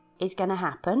think is going to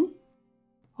happen?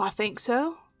 Well, I think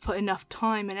so. Put enough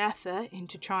time and effort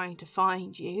into trying to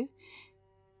find you.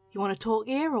 You want to talk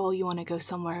here, or you want to go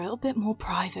somewhere a little bit more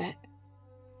private?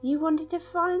 You wanted to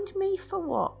find me for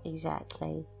what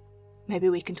exactly? Maybe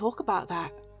we can talk about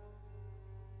that.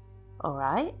 All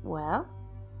right, well,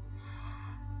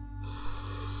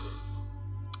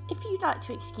 if you'd like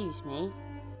to excuse me,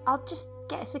 I'll just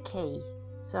get us a key.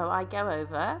 So I go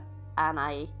over and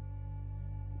I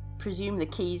presume the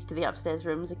keys to the upstairs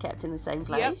rooms are kept in the same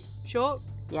place. Yep, sure.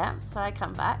 Yeah, so I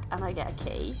come back and I get a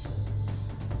key.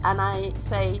 And I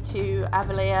say to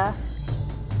Avalier,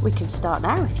 "We can start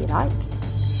now if you like."